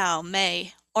do it now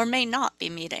may or may not be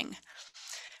meeting.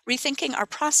 Rethinking our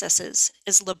processes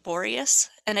is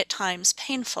laborious and at times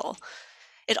painful.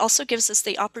 It also gives us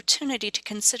the opportunity to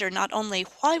consider not only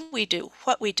why we do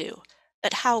what we do,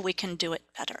 but how we can do it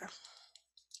better.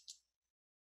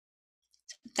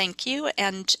 Thank you,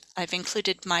 and I've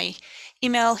included my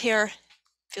email here.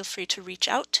 Feel free to reach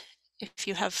out if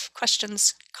you have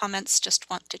questions, comments, just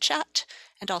want to chat,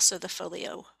 and also the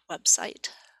Folio website.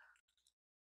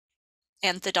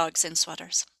 And the dogs in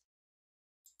sweaters.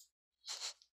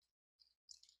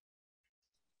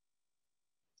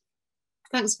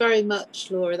 Thanks very much,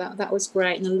 Laura. That was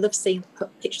great. And I love seeing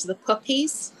pictures of the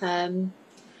puppies. I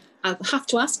have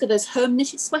to ask, are those home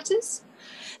knitted sweaters?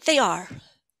 They are.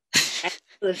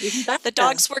 Excellent. Even better. The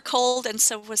dogs were cold and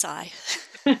so was I.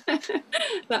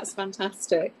 That's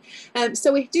fantastic.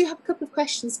 So we do have a couple of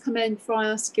questions come in before I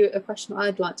ask you a question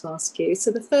I'd like to ask you. So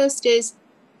the first is,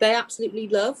 they absolutely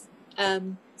love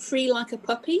free like a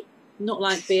puppy, not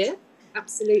like beer.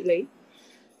 Absolutely.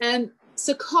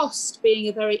 So cost being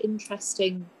a very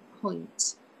interesting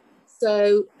point.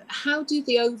 So how do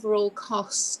the overall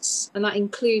costs, and that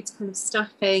includes kind of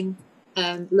staffing,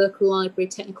 local library,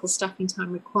 technical staffing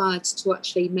time required to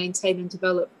actually maintain and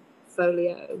develop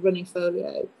Folio, running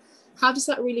Folio, how does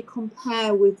that really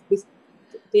compare with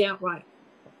the outright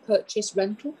purchase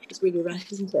rental? It's really rental,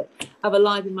 isn't it? Of a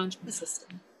library management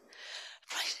system.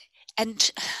 Right.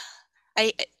 And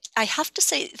I have to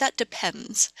say that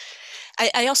depends.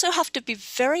 I also have to be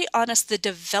very honest, the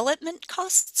development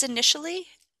costs initially,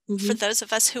 for those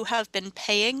of us who have been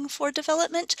paying for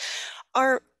development,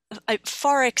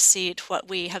 far exceed what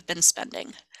we have been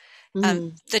spending.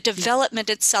 The development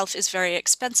itself is very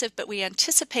expensive, but we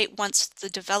anticipate once the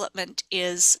development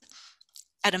is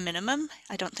at a minimum,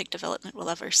 I don't think development will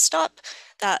ever stop,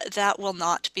 that will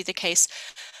not be the case.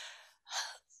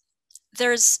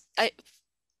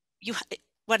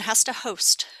 One has to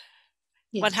host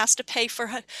Yeah. One has to pay for,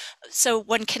 so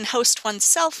one can host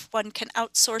oneself, one can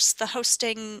outsource the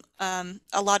hosting.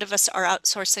 A lot of us are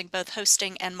outsourcing both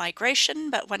hosting and migration,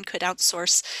 but one could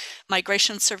outsource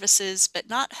migration services, but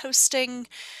not hosting.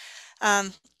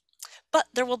 But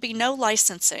there will be no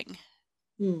licensing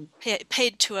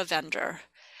paid to a vendor.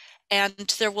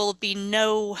 And there will be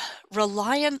no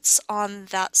reliance on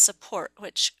that support,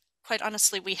 which quite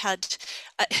honestly we had,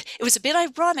 it was a bit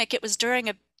ironic. It was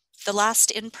during the last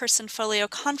in-person folio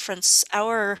conference,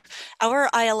 our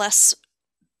ILS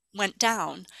went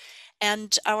down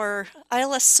and our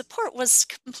ILS support was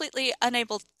completely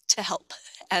unable to help.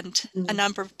 And a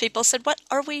number of people said, what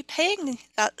are we paying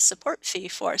that support fee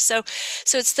for? So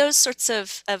it's those sorts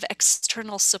of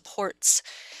external supports.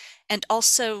 And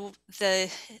also the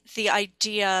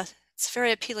idea, it's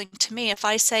very appealing to me. If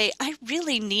I say, I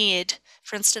really need,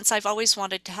 for instance, I've always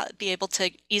wanted to be able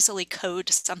to easily code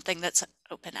something that's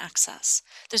open access.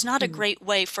 There's not a great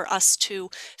way for us to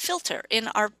filter in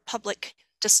our public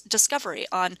discovery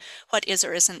on what is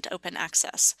or isn't open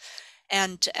access.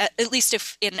 And at least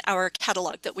if in our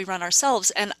catalog that we run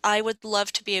ourselves, and I would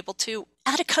love to be able to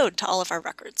add a code to all of our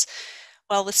records.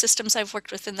 Well, with systems I've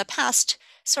worked with in the past,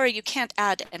 sorry, you can't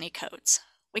add any codes.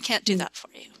 We can't do that for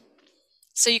you.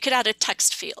 So you could add a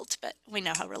text field, but we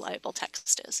know how reliable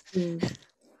text is.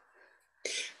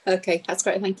 Okay, that's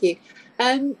great, thank you.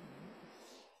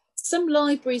 Some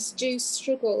libraries do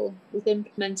struggle with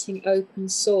implementing open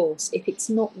source if it's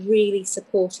not really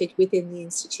supported within the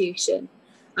institution.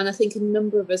 And I think a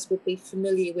number of us would be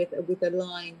familiar with a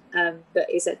line that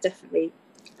is definitely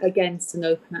against an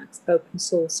open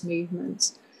source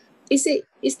movement. Is the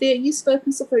use of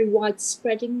open source very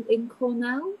widespread in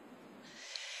Cornell?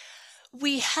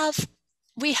 We have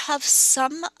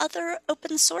some other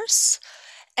open source,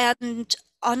 and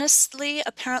honestly,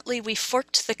 apparently we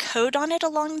forked the code on it a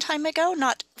long time ago,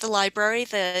 not the library,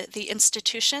 the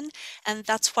institution, and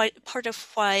that's why part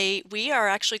of why we are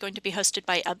actually going to be hosted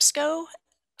by EBSCO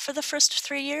for the first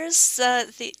 3 years.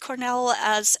 The Cornell,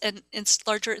 as a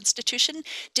larger institution,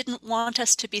 didn't want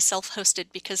us to be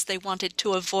self-hosted because they wanted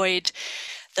to avoid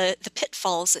the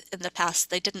pitfalls in the past.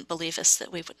 They didn't believe us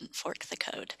that we wouldn't fork the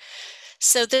code.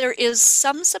 So there is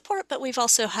some support, but we've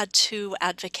also had to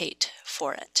advocate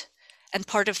for it. And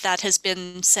part of that has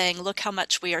been saying, look how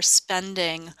much we are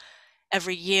spending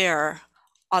every year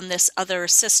on this other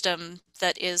system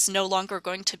that is no longer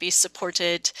going to be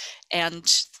supported,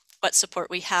 and what support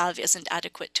we have isn't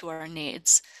adequate to our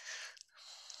needs.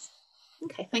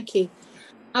 Okay, thank you.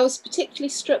 I was particularly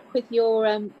struck with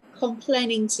your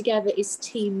complaining together is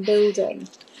team building.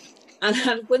 And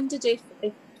I wondered if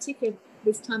particularly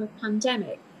this time of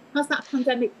pandemic, has that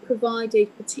pandemic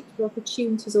provided particular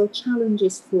opportunities or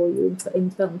challenges for you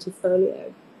in terms of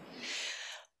folio?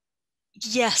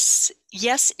 Yes,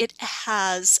 it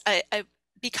has.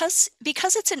 Because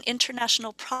it's an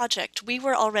international project, we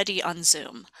were already on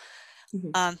Zoom.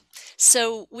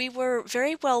 So we were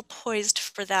very well poised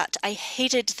for that. I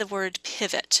hated the word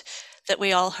pivot that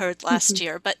we all heard last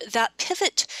year, but that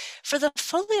pivot for the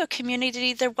folio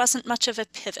community, there wasn't much of a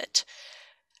pivot.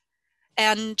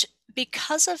 And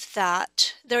because of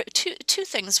that, there are two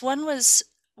things. One was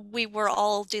we were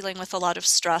all dealing with a lot of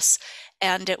stress,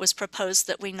 and it was proposed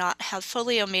that we not have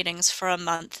folio meetings for a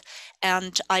month.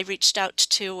 And I reached out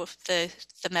to the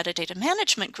metadata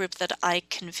management group that I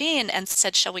convene and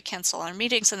said, shall we cancel our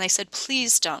meetings? And they said,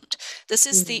 please don't. This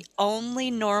is the only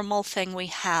normal thing we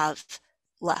have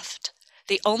left.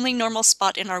 The only normal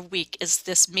spot in our week is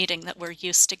this meeting that we're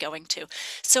used to going to.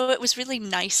 So it was really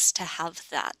nice to have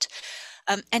that.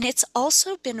 And it's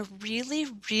also been really,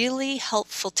 really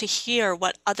helpful to hear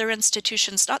what other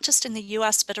institutions, not just in the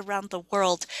US, but around the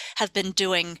world, have been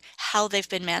doing, how they've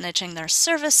been managing their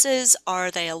services.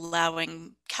 Are they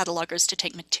allowing catalogers to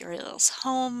take materials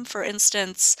home, for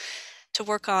instance, to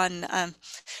work on?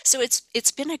 So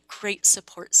it's been a great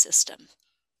support system.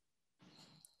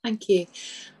 Thank you.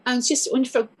 I was just wondering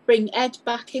if I could bring Ed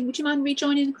back in. Would you mind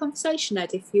rejoining the conversation,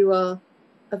 Ed, if you are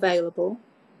available?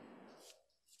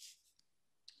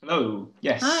 Hello,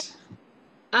 yes. Hi.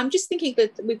 I'm just thinking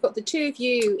that we've got the two of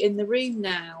you in the room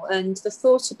now, and the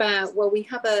thought about, well, we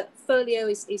have a folio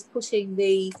is putting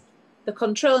the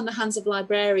control in the hands of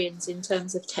librarians in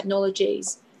terms of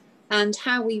technologies, and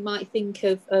how we might think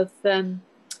of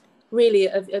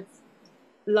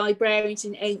librarians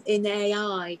in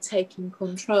AI taking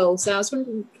control. So I was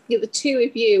wondering, the two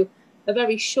of you, a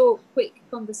very short, quick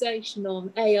conversation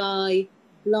on AI,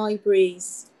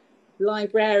 libraries,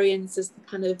 librarians as the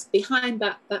kind of behind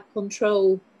that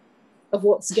control of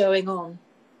what's going on.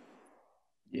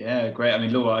 Yeah, great. I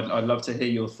mean, Laura, I'd love to hear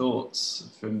your thoughts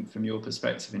from your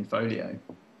perspective in folio.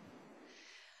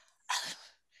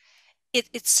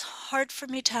 It's hard for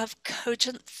me to have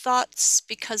cogent thoughts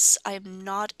because I'm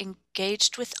not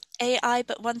engaged with AI,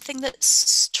 but one thing that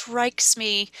strikes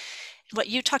me, what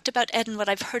you talked about, Ed, and what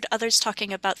I've heard others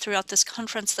talking about throughout this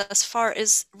conference thus far,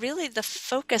 is really the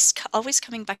focus always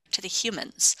coming back to the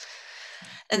humans.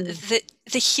 And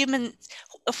the human,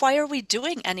 why are we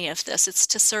doing any of this? It's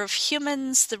to serve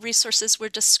humans. The resources we're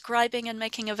describing and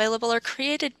making available are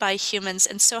created by humans.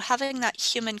 And so having that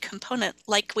human component,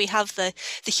 like we have the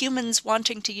humans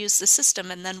wanting to use the system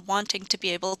and then wanting to be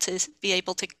able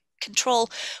to control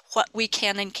what we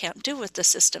can and can't do with the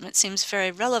system, it seems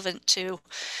very relevant to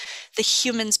the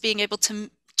humans being able to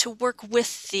work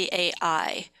with the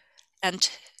AI and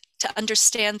to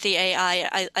understand the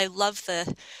AI.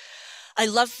 I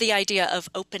love the idea of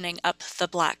opening up the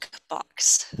black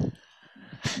box.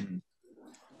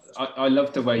 I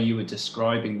love the way you were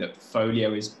describing that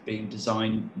Folio is being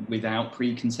designed without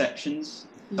preconceptions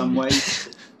in some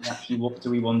ways. Actually, what do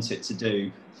we want it to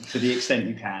do, to the extent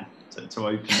you can, to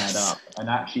open that up? And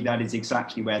actually, that is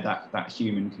exactly where that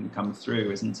human can come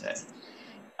through, isn't it?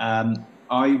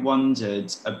 I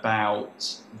wondered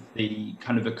about the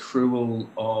kind of accrual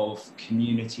of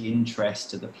community interest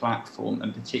to the platform,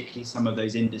 and particularly some of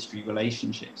those industry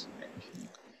relationships you mentioned.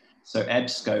 So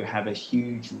EBSCO have a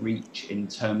huge reach in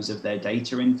terms of their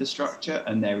data infrastructure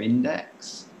and their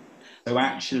index. So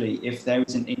actually, if there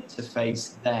is an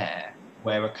interface there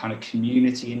where a kind of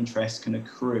community interest can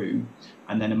accrue,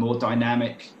 and then a more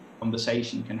dynamic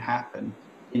conversation can happen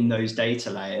in those data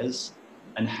layers,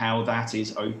 and how that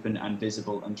is open and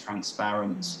visible and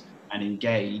transparent and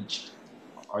engaged,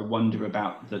 I wonder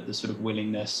about the sort of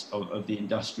willingness of the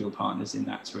industrial partners in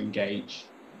that to engage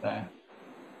there.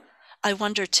 I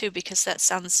wonder too, because that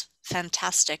sounds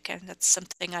fantastic, and that's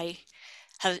something I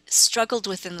have struggled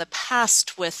with in the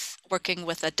past, with working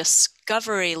with a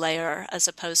discovery layer as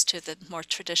opposed to the more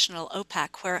traditional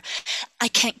OPAC, where I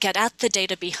can't get at the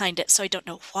data behind it, so I don't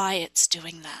know why it's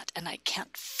doing that, and I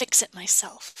can't fix it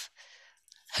myself.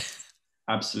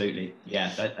 Absolutely,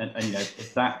 yeah, and you know,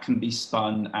 if that can be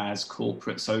spun as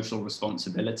corporate social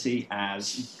responsibility,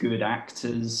 as good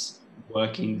actors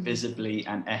working visibly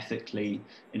and ethically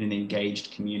in an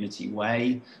engaged community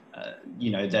way, you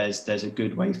know, there's a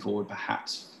good way forward,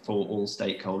 perhaps, for all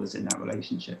stakeholders in that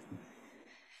relationship.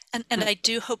 And I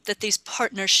do hope that these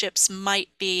partnerships might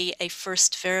be a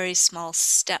first very small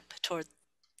step toward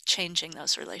changing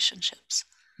those relationships.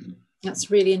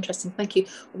 That's really interesting. Thank you.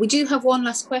 We do have one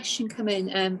last question come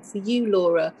in for you,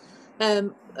 Laura.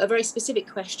 A very specific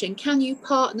question. Can you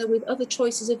partner with other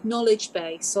choices of knowledge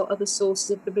base or other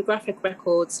sources of bibliographic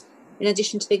records in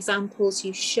addition to the examples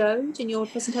you showed in your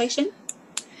presentation?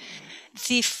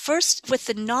 With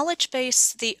the knowledge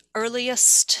base, the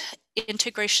earliest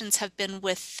integrations have been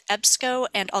with EBSCO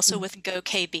and also with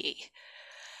GoKB.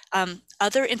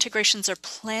 Other integrations are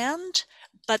planned,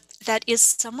 but that is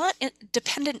somewhat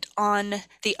dependent on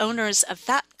the owners of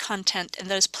that content and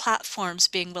those platforms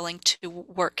being willing to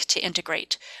work to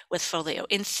integrate with Folio.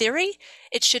 In theory,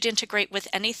 it should integrate with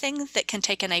anything that can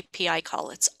take an API call.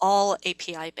 It's all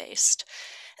API based.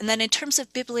 And then in terms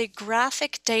of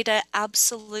bibliographic data,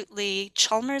 absolutely.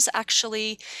 Chalmers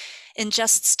actually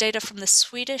ingests data from the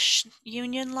Swedish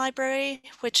Union Library,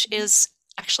 which is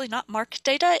actually not MARC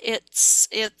data,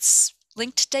 it's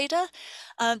linked data.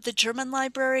 The German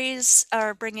libraries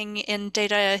are bringing in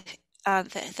data,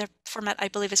 their format I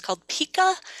believe is called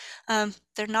Pika.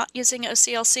 They're not using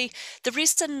OCLC. The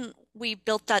reason we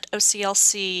built that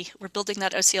OCLC, we're building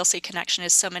that OCLC connection,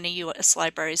 is so many US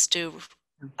libraries do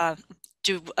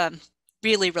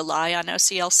really rely on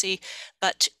OCLC,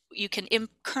 but you can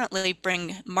currently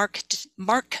bring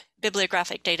MARC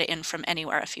bibliographic data in from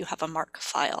anywhere if you have a MARC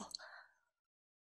file.